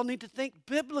 We all need to think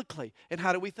biblically. And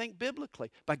how do we think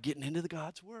biblically? By getting into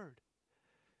God's Word.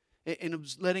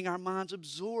 And letting our minds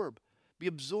be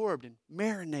absorbed and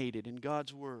marinated in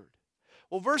God's Word.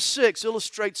 Well, verse 6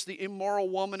 illustrates the immoral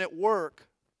woman at work.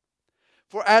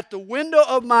 For at the window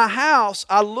of my house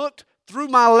I looked through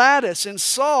my lattice and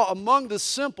saw among the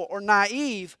simple or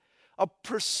naive,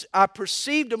 I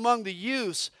perceived among the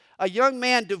youths a young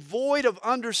man devoid of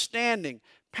understanding,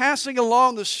 passing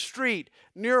along the street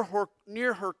near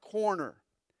her corner.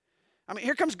 I mean,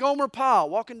 here comes Gomer Pyle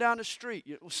walking down the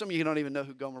street. Some of you don't even know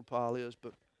who Gomer Pyle is,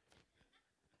 but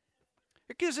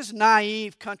here comes this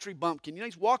naive country bumpkin. You know,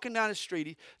 he's walking down the street.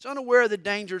 He's unaware of the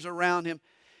dangers around him.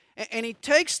 And he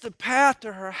takes the path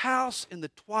to her house in the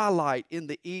twilight, in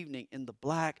the evening, in the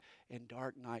black and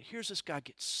dark night. Here's this guy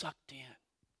get sucked in.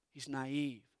 He's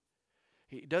naive.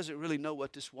 He doesn't really know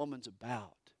what this woman's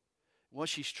about, what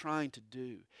she's trying to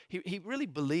do. He really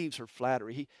believes her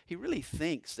flattery. He really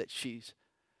thinks that she's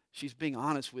being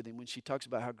honest with him when she talks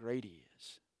about how great he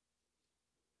is.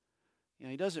 You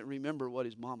know, he doesn't remember what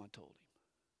his mama told him.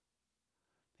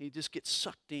 He just gets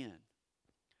sucked in.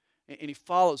 And he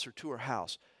follows her to her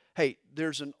house. Hey,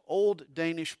 there's an old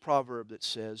Danish proverb that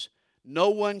says, no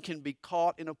one can be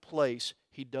caught in a place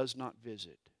he does not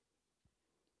visit.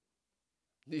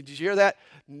 Did you hear that?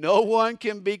 No one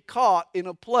can be caught in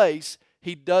a place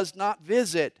he does not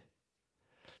visit.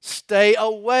 Stay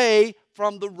away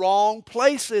from the wrong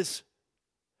places.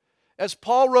 As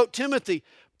Paul wrote Timothy,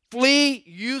 flee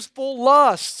youthful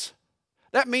lusts.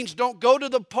 That means don't go to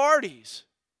the parties.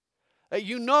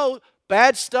 You know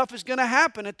bad stuff is going to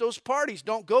happen at those parties.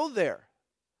 Don't go there.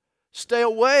 Stay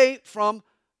away from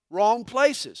wrong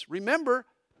places. Remember,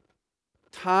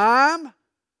 time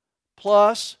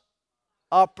plus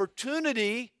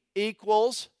opportunity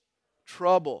equals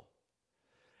trouble.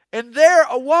 And there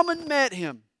a woman met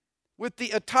him with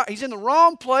the attire. He's in the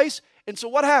wrong place, and so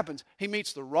what happens? He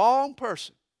meets the wrong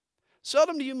person.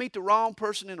 Seldom do you meet the wrong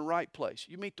person in the right place.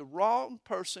 You meet the wrong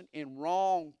person in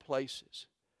wrong places.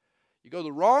 You go to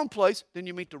the wrong place, then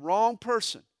you meet the wrong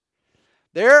person.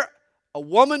 There, a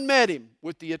woman met him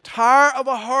with the attire of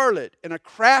a harlot and a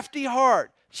crafty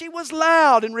heart. She was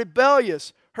loud and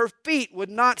rebellious. Her feet would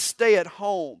not stay at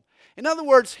home. In other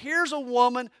words, here's a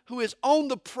woman who is on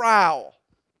the prowl.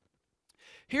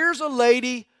 Here's a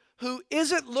lady who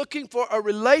isn't looking for a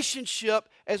relationship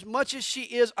as much as she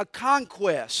is a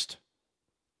conquest.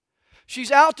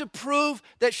 She's out to prove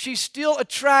that she's still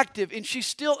attractive and she's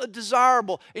still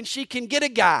desirable and she can get a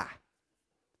guy.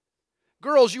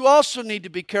 Girls, you also need to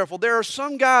be careful. There are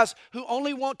some guys who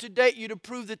only want to date you to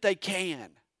prove that they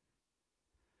can.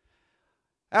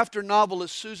 After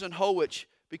novelist Susan Howich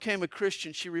became a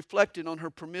Christian, she reflected on her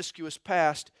promiscuous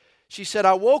past. She said,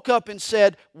 I woke up and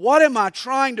said, what am I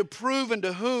trying to prove and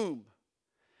to whom?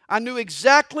 I knew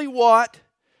exactly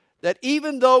that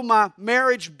even though my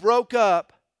marriage broke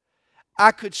up,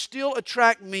 I could still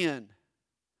attract men.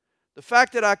 The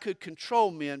fact that I could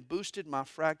control men boosted my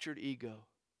fractured ego.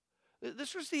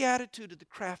 This was the attitude of the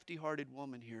crafty-hearted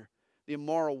woman here, the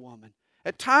immoral woman.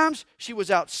 At times, she was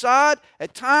outside,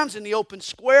 at times in the open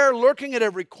square, lurking at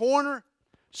every corner.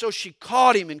 So she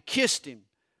caught him and kissed him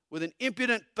with an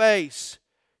impudent face.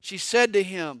 She said to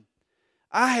him,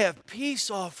 I have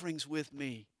peace offerings with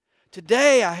me.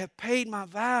 Today I have paid my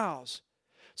vows.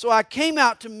 So I came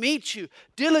out to meet you,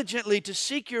 diligently to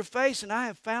seek your face, and I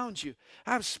have found you.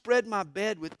 I have spread my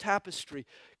bed with tapestry,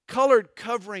 colored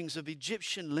coverings of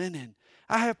Egyptian linen.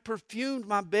 I have perfumed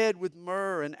my bed with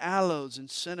myrrh and aloes and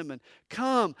cinnamon.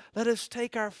 Come, let us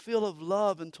take our fill of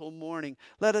love until morning.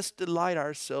 Let us delight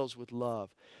ourselves with love.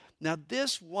 Now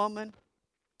this woman,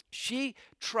 she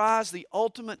tries the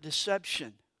ultimate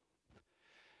deception.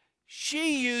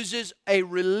 She uses a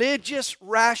religious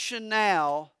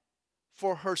rationale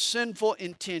for her sinful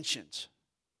intentions.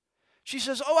 She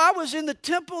says, I was in the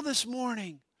temple this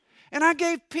morning, and I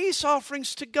gave peace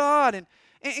offerings to God,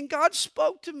 and God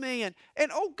spoke to me, and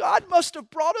God must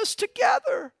have brought us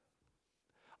together.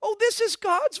 This is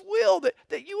God's will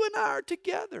that you and I are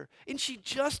together. And she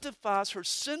justifies her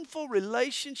sinful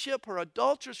relationship, her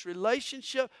adulterous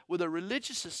relationship, with a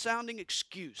religious-sounding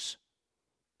excuse.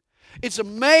 It's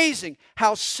amazing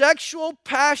how sexual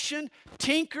passion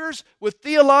tinkers with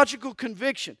theological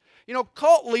conviction. You know,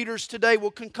 cult leaders today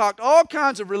will concoct all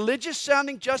kinds of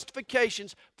religious-sounding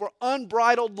justifications for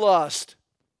unbridled lust.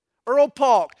 Earl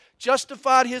Polk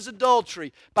justified his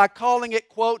adultery by calling it,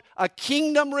 quote, a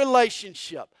kingdom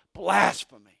relationship.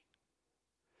 Blasphemy.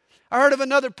 I heard of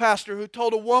another pastor who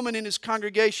told a woman in his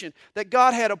congregation that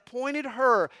God had appointed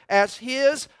her as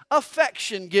his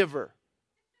affection giver.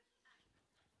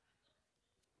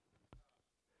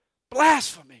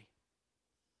 Blasphemy.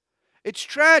 It's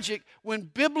tragic when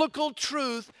biblical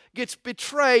truth gets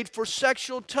betrayed for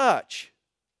sexual touch.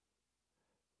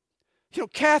 You know,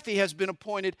 Kathy has been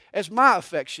appointed as my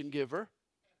affection giver.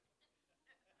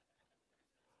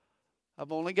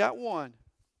 I've only got one,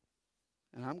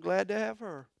 and I'm glad to have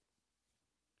her.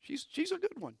 She's a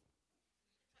good one.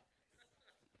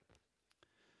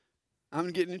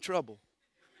 I'm getting in trouble.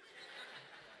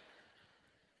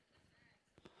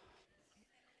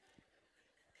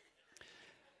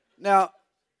 Now,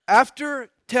 after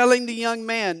telling the young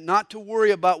man not to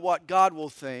worry about what God will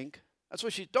think, that's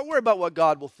what don't worry about what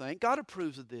God will think. God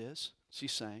approves of this,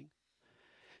 she's saying.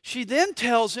 She then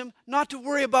tells him not to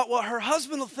worry about what her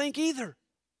husband will think either.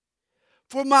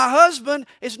 For my husband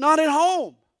is not at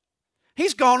home.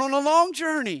 He's gone on a long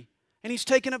journey, and he's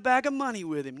taken a bag of money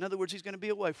with him. In other words, he's going to be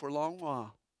away for a long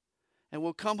while, and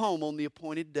will come home on the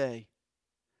appointed day.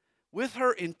 With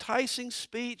her enticing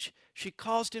speech, she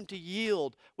caused him to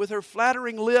yield. With her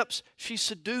flattering lips, she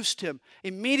seduced him.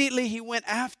 Immediately he went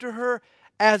after her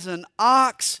as an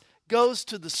ox goes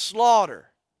to the slaughter,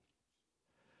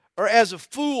 or as a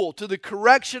fool to the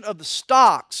correction of the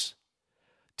stocks,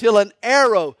 till an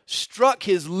arrow struck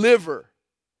his liver.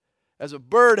 As a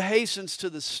bird hastens to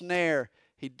the snare,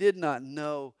 he did not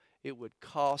know it would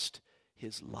cost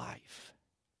his life.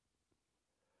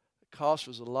 The cost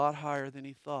was a lot higher than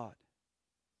he thought.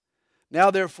 Now,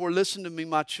 therefore, listen to me,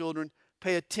 my children.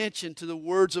 Pay attention to the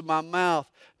words of my mouth.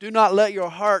 Do not let your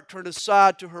heart turn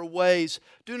aside to her ways.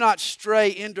 Do not stray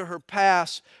into her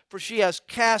paths, for she has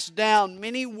cast down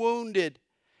many wounded,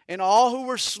 and all who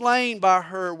were slain by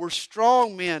her were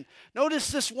strong men. Notice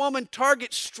this woman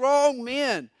targets strong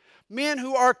men, men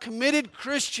who are committed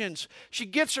Christians. She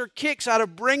gets her kicks out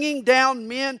of bringing down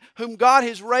men whom God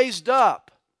has raised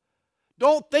up.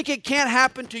 Don't think it can't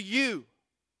happen to you.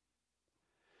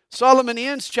 Solomon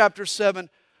ends chapter 7,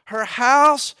 her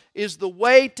house is the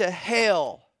way to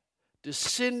hell,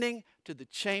 descending to the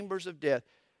chambers of death.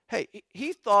 Hey,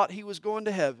 he thought he was going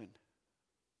to heaven,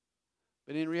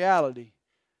 but in reality,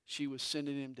 she was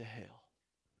sending him to hell.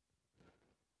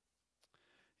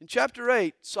 In chapter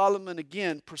 8, Solomon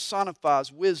again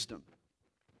personifies wisdom,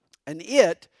 and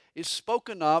it is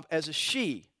spoken of as a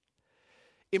she.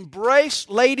 Embrace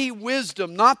Lady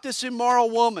Wisdom, not this immoral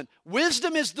woman.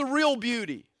 Wisdom is the real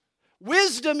beauty.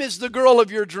 Wisdom is the girl of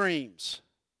your dreams.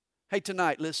 Hey,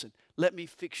 tonight, listen, let me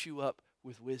fix you up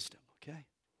with wisdom, okay?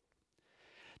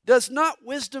 Does not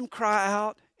wisdom cry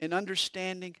out and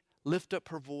understanding lift up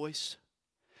her voice?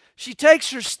 She takes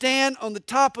her stand on the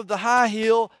top of the high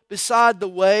hill beside the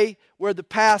way where the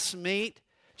paths meet.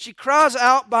 She cries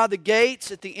out by the gates,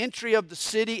 at the entry of the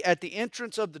city, at the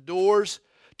entrance of the doors.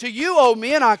 To you, O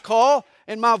men, I call,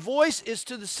 and my voice is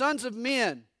to the sons of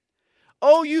men.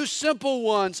 O you simple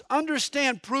ones,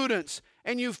 understand prudence,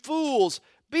 and you fools,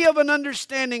 be of an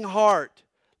understanding heart.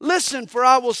 Listen, for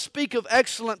I will speak of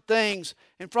excellent things,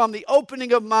 and from the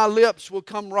opening of my lips will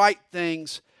come right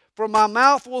things. For my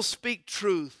mouth will speak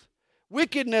truth.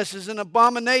 Wickedness is an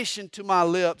abomination to my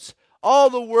lips. All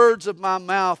the words of my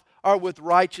mouth are with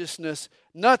righteousness.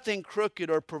 Nothing crooked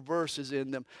or perverse is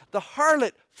in them. The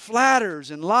harlot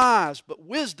flatters and lies, but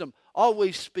wisdom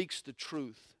always speaks the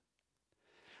truth.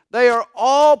 They are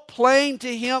all plain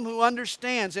to him who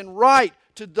understands, and right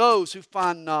to those who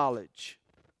find knowledge.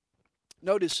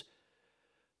 Notice,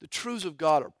 the truths of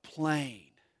God are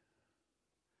plain,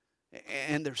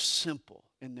 and they're simple,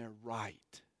 and they're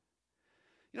right.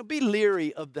 Be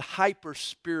leery of the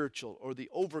hyper-spiritual or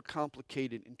the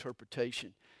overcomplicated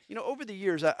interpretation. Over the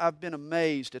years, I've been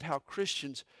amazed at how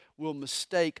Christians will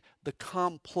mistake the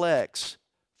complex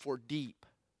for deep.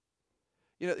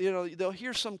 They'll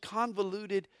hear some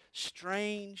convoluted,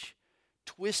 strange,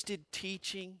 twisted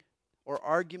teaching or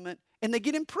argument, and they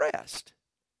get impressed.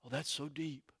 Oh, that's so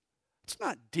deep. It's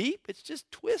not deep, it's just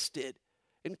twisted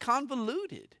and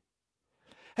convoluted.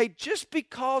 Hey, just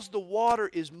because the water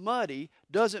is muddy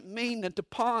doesn't mean that the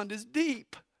pond is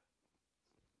deep.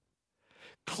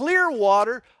 Clear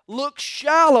water looks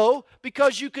shallow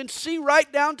because you can see right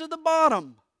down to the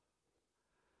bottom.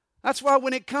 That's why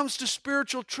when it comes to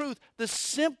spiritual truth, the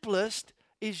simplest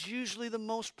is usually the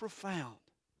most profound.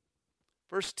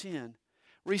 Verse 10,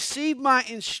 receive my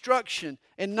instruction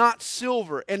and not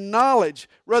silver, and knowledge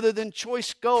rather than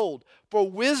choice gold. For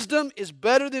wisdom is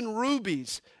better than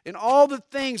rubies, and all the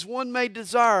things one may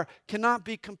desire cannot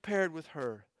be compared with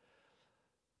her.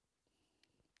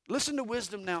 Listen to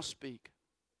wisdom now speak.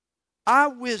 I,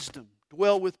 wisdom,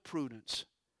 dwell with prudence,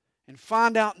 and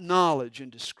find out knowledge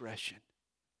and discretion.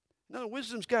 No,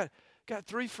 wisdom's got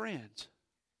three friends.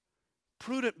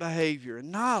 Prudent behavior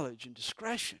and knowledge and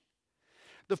discretion.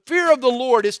 The fear of the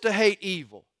Lord is to hate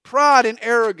evil. Pride and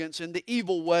arrogance and the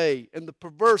evil way and the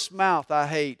perverse mouth I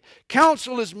hate.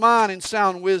 Counsel is mine and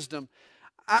sound wisdom.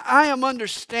 I am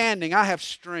understanding, I have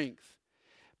strength.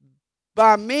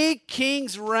 By me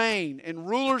kings reign and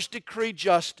rulers decree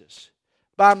justice.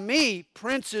 By me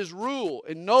princes rule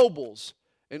and nobles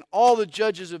and all the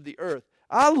judges of the earth.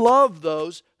 I love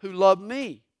those who love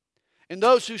me, and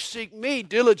those who seek me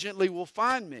diligently will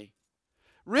find me.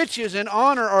 Riches and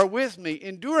honor are with me,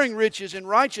 enduring riches and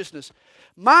righteousness.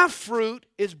 My fruit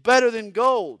is better than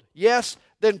gold, yes,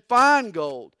 than fine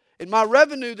gold, and my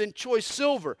revenue than choice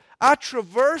silver. I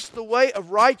traverse the way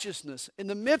of righteousness in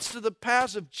the midst of the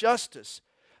paths of justice,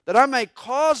 that I may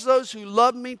cause those who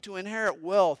love me to inherit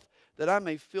wealth, that I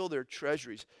may fill their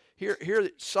treasuries. Here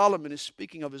Solomon is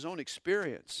speaking of his own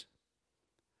experience.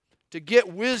 To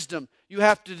get wisdom, you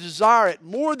have to desire it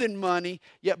more than money,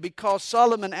 yet because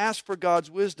Solomon asked for God's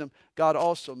wisdom, God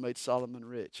also made Solomon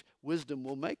rich. Wisdom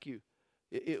will make you.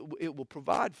 It will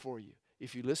provide for you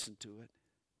if you listen to it.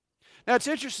 Now it's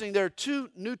interesting, there are two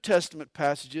New Testament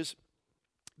passages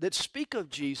that speak of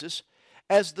Jesus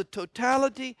as the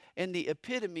totality and the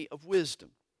epitome of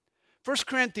wisdom. 1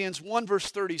 Corinthians 1 verse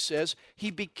 30 says,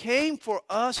 He became for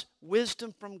us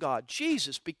wisdom from God.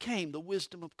 Jesus became the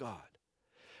wisdom of God.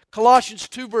 Colossians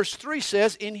 2 verse 3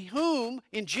 says, In whom,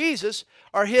 in Jesus,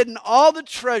 are hidden all the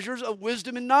treasures of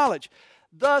wisdom and knowledge.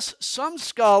 Thus, some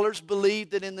scholars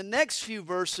believe that in the next few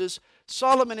verses,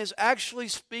 Solomon is actually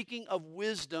speaking of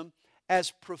wisdom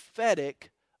as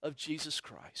prophetic of Jesus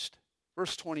Christ.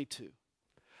 Verse 22,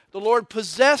 The Lord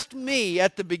possessed me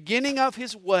at the beginning of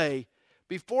His way,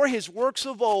 before His works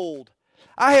of old.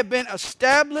 I have been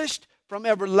established from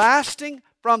everlasting,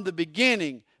 from the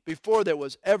beginning, before there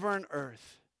was ever an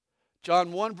earth.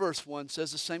 John 1 verse 1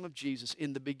 says the same of Jesus.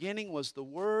 In the beginning was the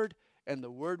Word, and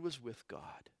the Word was with God.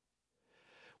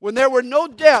 When there were no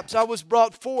depths, I was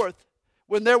brought forth.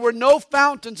 When there were no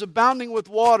fountains abounding with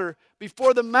water,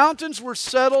 before the mountains were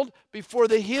settled, before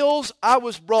the hills, I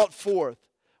was brought forth.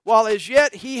 While as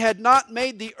yet He had not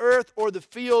made the earth or the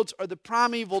fields or the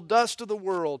primeval dust of the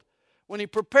world. When He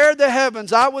prepared the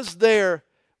heavens, I was there.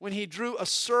 When He drew a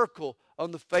circle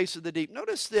on the face of the deep.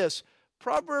 Notice this.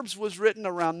 Proverbs was written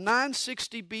around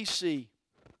 960 BC.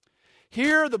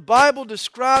 Here the Bible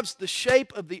describes the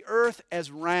shape of the earth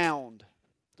as round.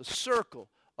 The circle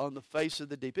on the face of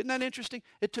the deep. Isn't that interesting?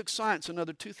 It took science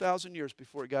another 2,000 years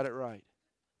before it got it right.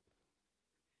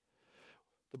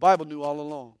 The Bible knew all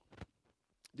along.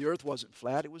 The earth wasn't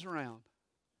flat, it was round.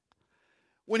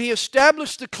 When He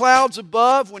established the clouds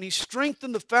above, when He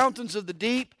strengthened the fountains of the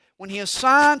deep, when He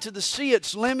assigned to the sea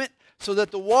its limit, so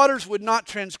that the waters would not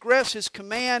transgress his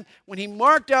command, when he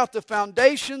marked out the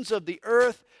foundations of the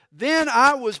earth. Then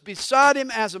I was beside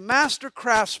him as a master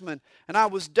craftsman, and I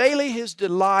was daily his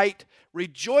delight,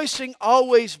 rejoicing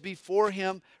always before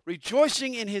him,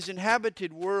 rejoicing in his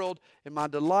inhabited world, and my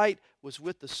delight was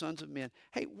with the sons of men.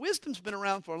 Hey, wisdom's been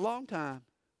around for a long time.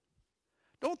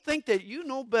 Don't think that you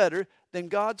know better than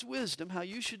God's wisdom how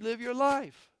you should live your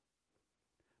life.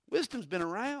 Wisdom's been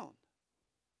around.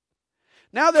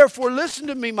 Now therefore listen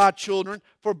to me, my children,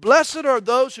 for blessed are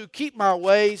those who keep my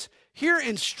ways. Hear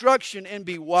instruction and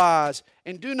be wise,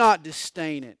 and do not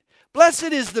disdain it.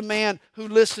 Blessed is the man who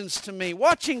listens to me,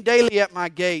 watching daily at my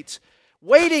gates,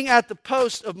 waiting at the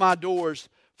posts of my doors.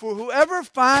 For whoever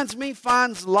finds me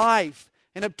finds life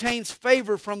and obtains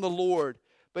favor from the Lord.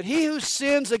 But he who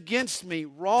sins against me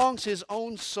wrongs his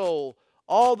own soul.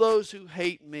 All those who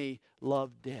hate me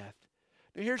love death.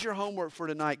 Now here's your homework for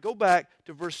tonight. Go back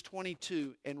to verse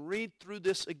 22 and read through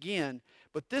this again.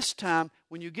 But this time,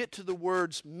 when you get to the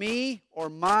words me or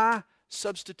my,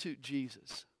 substitute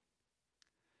Jesus.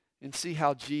 And see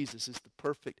how Jesus is the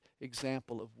perfect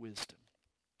example of wisdom.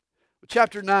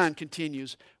 Chapter 9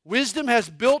 continues. Wisdom has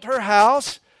built her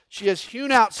house. She has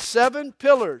hewn out 7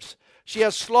 pillars. She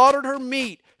has slaughtered her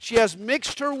meat. She has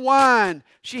mixed her wine.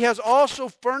 She has also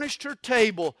furnished her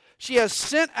table. She has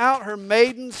sent out her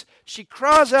maidens. She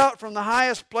cries out from the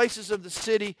highest places of the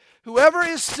city, whoever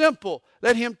is simple,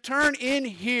 let him turn in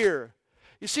here.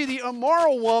 You see, the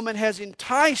immoral woman has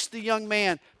enticed the young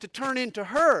man to turn into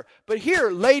her. But here,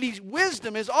 Lady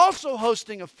Wisdom is also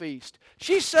hosting a feast.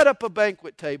 She set up a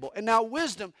banquet table, and now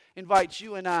wisdom invites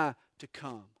you and I to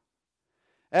come.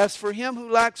 As for him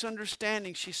who lacks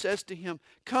understanding, she says to him,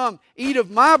 come, eat of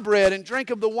my bread and drink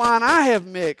of the wine I have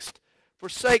mixed.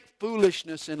 Forsake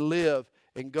foolishness and live,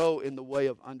 and go in the way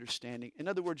of understanding. In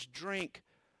other words, drink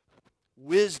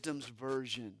wisdom's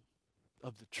version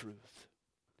of the truth.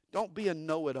 Don't be a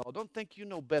know-it-all. Don't think you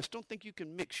know best. Don't think you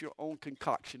can mix your own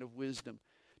concoction of wisdom.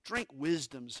 Drink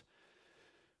wisdom's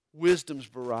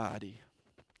variety.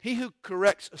 He who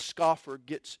corrects a scoffer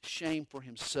gets shame for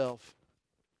himself.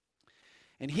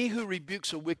 And he who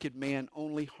rebukes a wicked man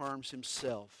only harms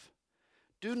himself.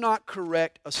 Do not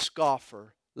correct a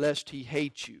scoffer, lest he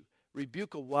hate you.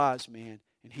 Rebuke a wise man,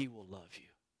 and he will love you.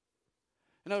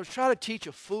 In other words, try to teach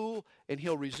a fool, and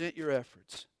he'll resent your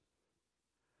efforts.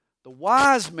 The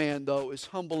wise man, though, is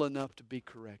humble enough to be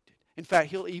corrected. In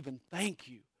fact, he'll even thank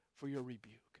you for your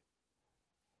rebuke.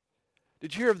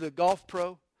 Did you hear of the golf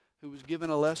pro who was given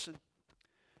a lesson?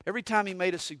 Every time he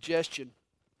made a suggestion,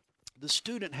 the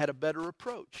student had a better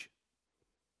approach.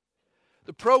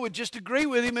 The pro would just agree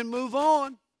with him and move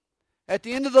on. At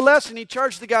the end of the lesson, he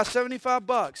charged the guy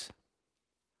 $75.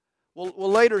 Well,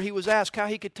 later he was asked how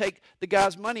he could take the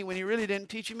guy's money when he really didn't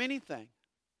teach him anything.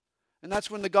 And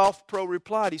that's when the golf pro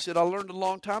replied. He said, I learned a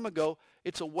long time ago,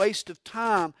 it's a waste of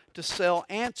time to sell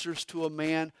answers to a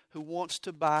man who wants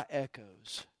to buy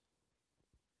echoes.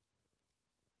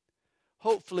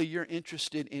 Hopefully you're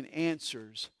interested in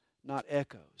answers, not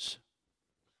echoes.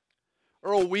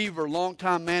 Earl Weaver,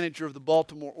 longtime manager of the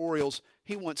Baltimore Orioles,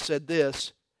 he once said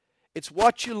this, it's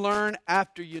what you learn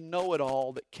after you know it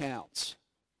all that counts.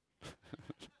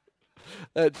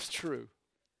 That's true.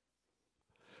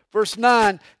 Verse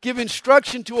 9, give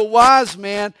instruction to a wise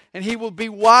man, and he will be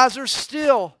wiser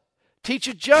still. Teach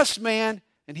a just man,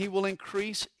 and he will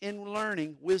increase in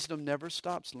learning. Wisdom never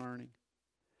stops learning.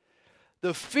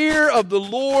 The fear of the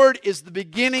Lord is the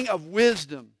beginning of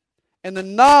wisdom, and the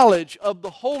knowledge of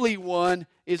the Holy One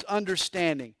is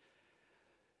understanding.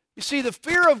 You see, the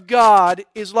fear of God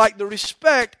is like the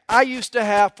respect I used to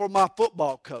have for my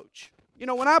football coach. You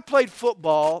know, when I played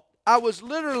football, I was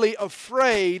literally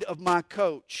afraid of my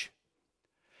coach.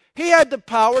 He had the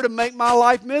power to make my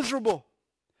life miserable.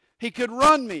 He could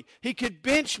run me. He could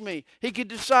bench me. He could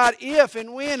decide if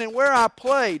and when and where I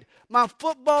played. My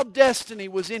football destiny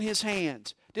was in his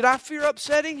hands. Did I fear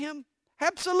upsetting him?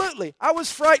 Absolutely. I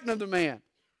was frightened of the man.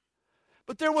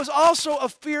 But there was also a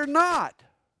fear not.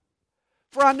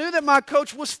 For I knew that my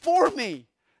coach was for me.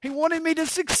 He wanted me to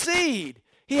succeed.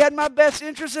 He had my best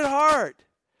interest at heart.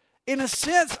 In a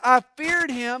sense, I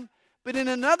feared him, but in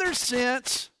another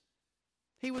sense,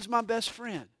 he was my best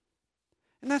friend.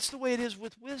 And that's the way it is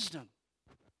with wisdom.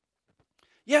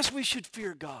 Yes, we should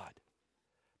fear God,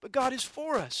 but God is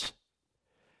for us.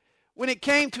 When it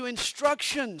came to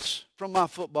instructions from my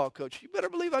football coach, you better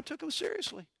believe I took them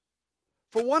seriously.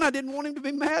 For one, I didn't want him to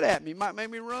be mad at me. He might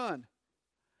make me run.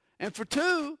 And for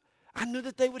two, I knew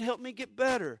that they would help me get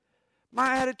better.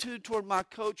 My attitude toward my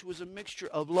coach was a mixture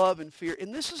of love and fear.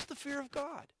 And this is the fear of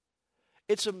God.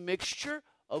 It's a mixture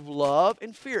of love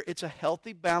and fear. It's a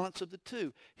healthy balance of the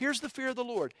two. Here's the fear of the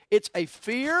Lord. It's a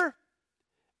fear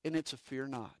and it's a fear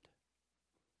not.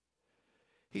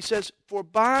 He says, for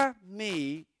by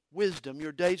me, wisdom,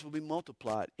 your days will be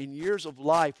multiplied, and years of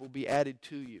life will be added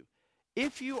to you.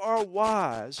 If you are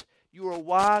wise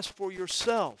for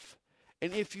yourself.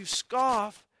 And if you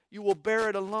scoff, you will bear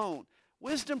it alone.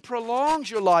 Wisdom prolongs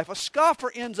your life. A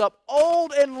scoffer ends up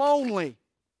old and lonely.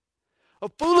 A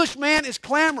foolish man is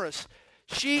clamorous.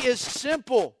 She is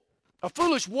simple. A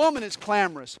foolish woman is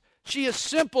clamorous. She is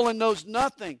simple and knows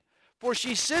nothing. For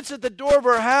she sits at the door of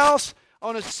her house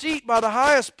on a seat by the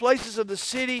highest places of the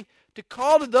city to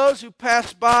call to those who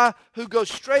pass by, who go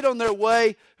straight on their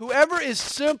way. Whoever is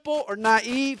simple or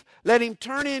naive, let him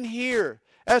turn in here.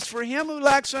 As for him who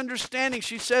lacks understanding,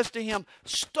 she says to him,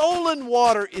 stolen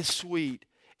water is sweet,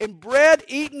 and bread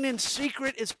eaten in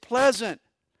secret is pleasant.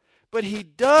 But he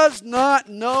does not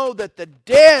know that the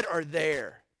dead are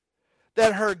there,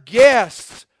 that her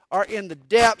guests are in the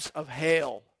depths of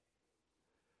hell.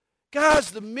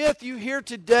 Guys, the myth you hear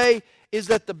today is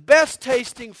that the best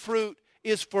tasting fruit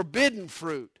is forbidden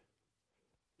fruit.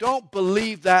 Don't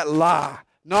believe that lie,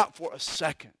 not for a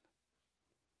second.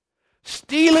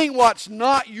 Stealing what's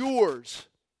not yours,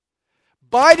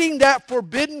 biting that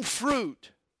forbidden fruit,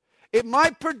 it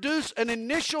might produce an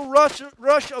initial rush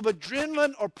of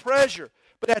adrenaline or pleasure,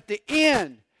 but at the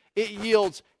end, it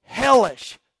yields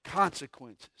hellish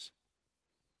consequences.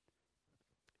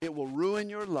 It will ruin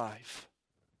your life,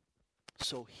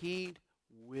 so heed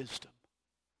wisdom.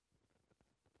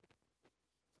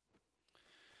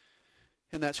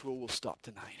 And that's where we'll stop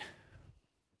tonight.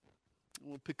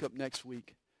 We'll pick up next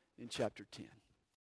week in chapter 10.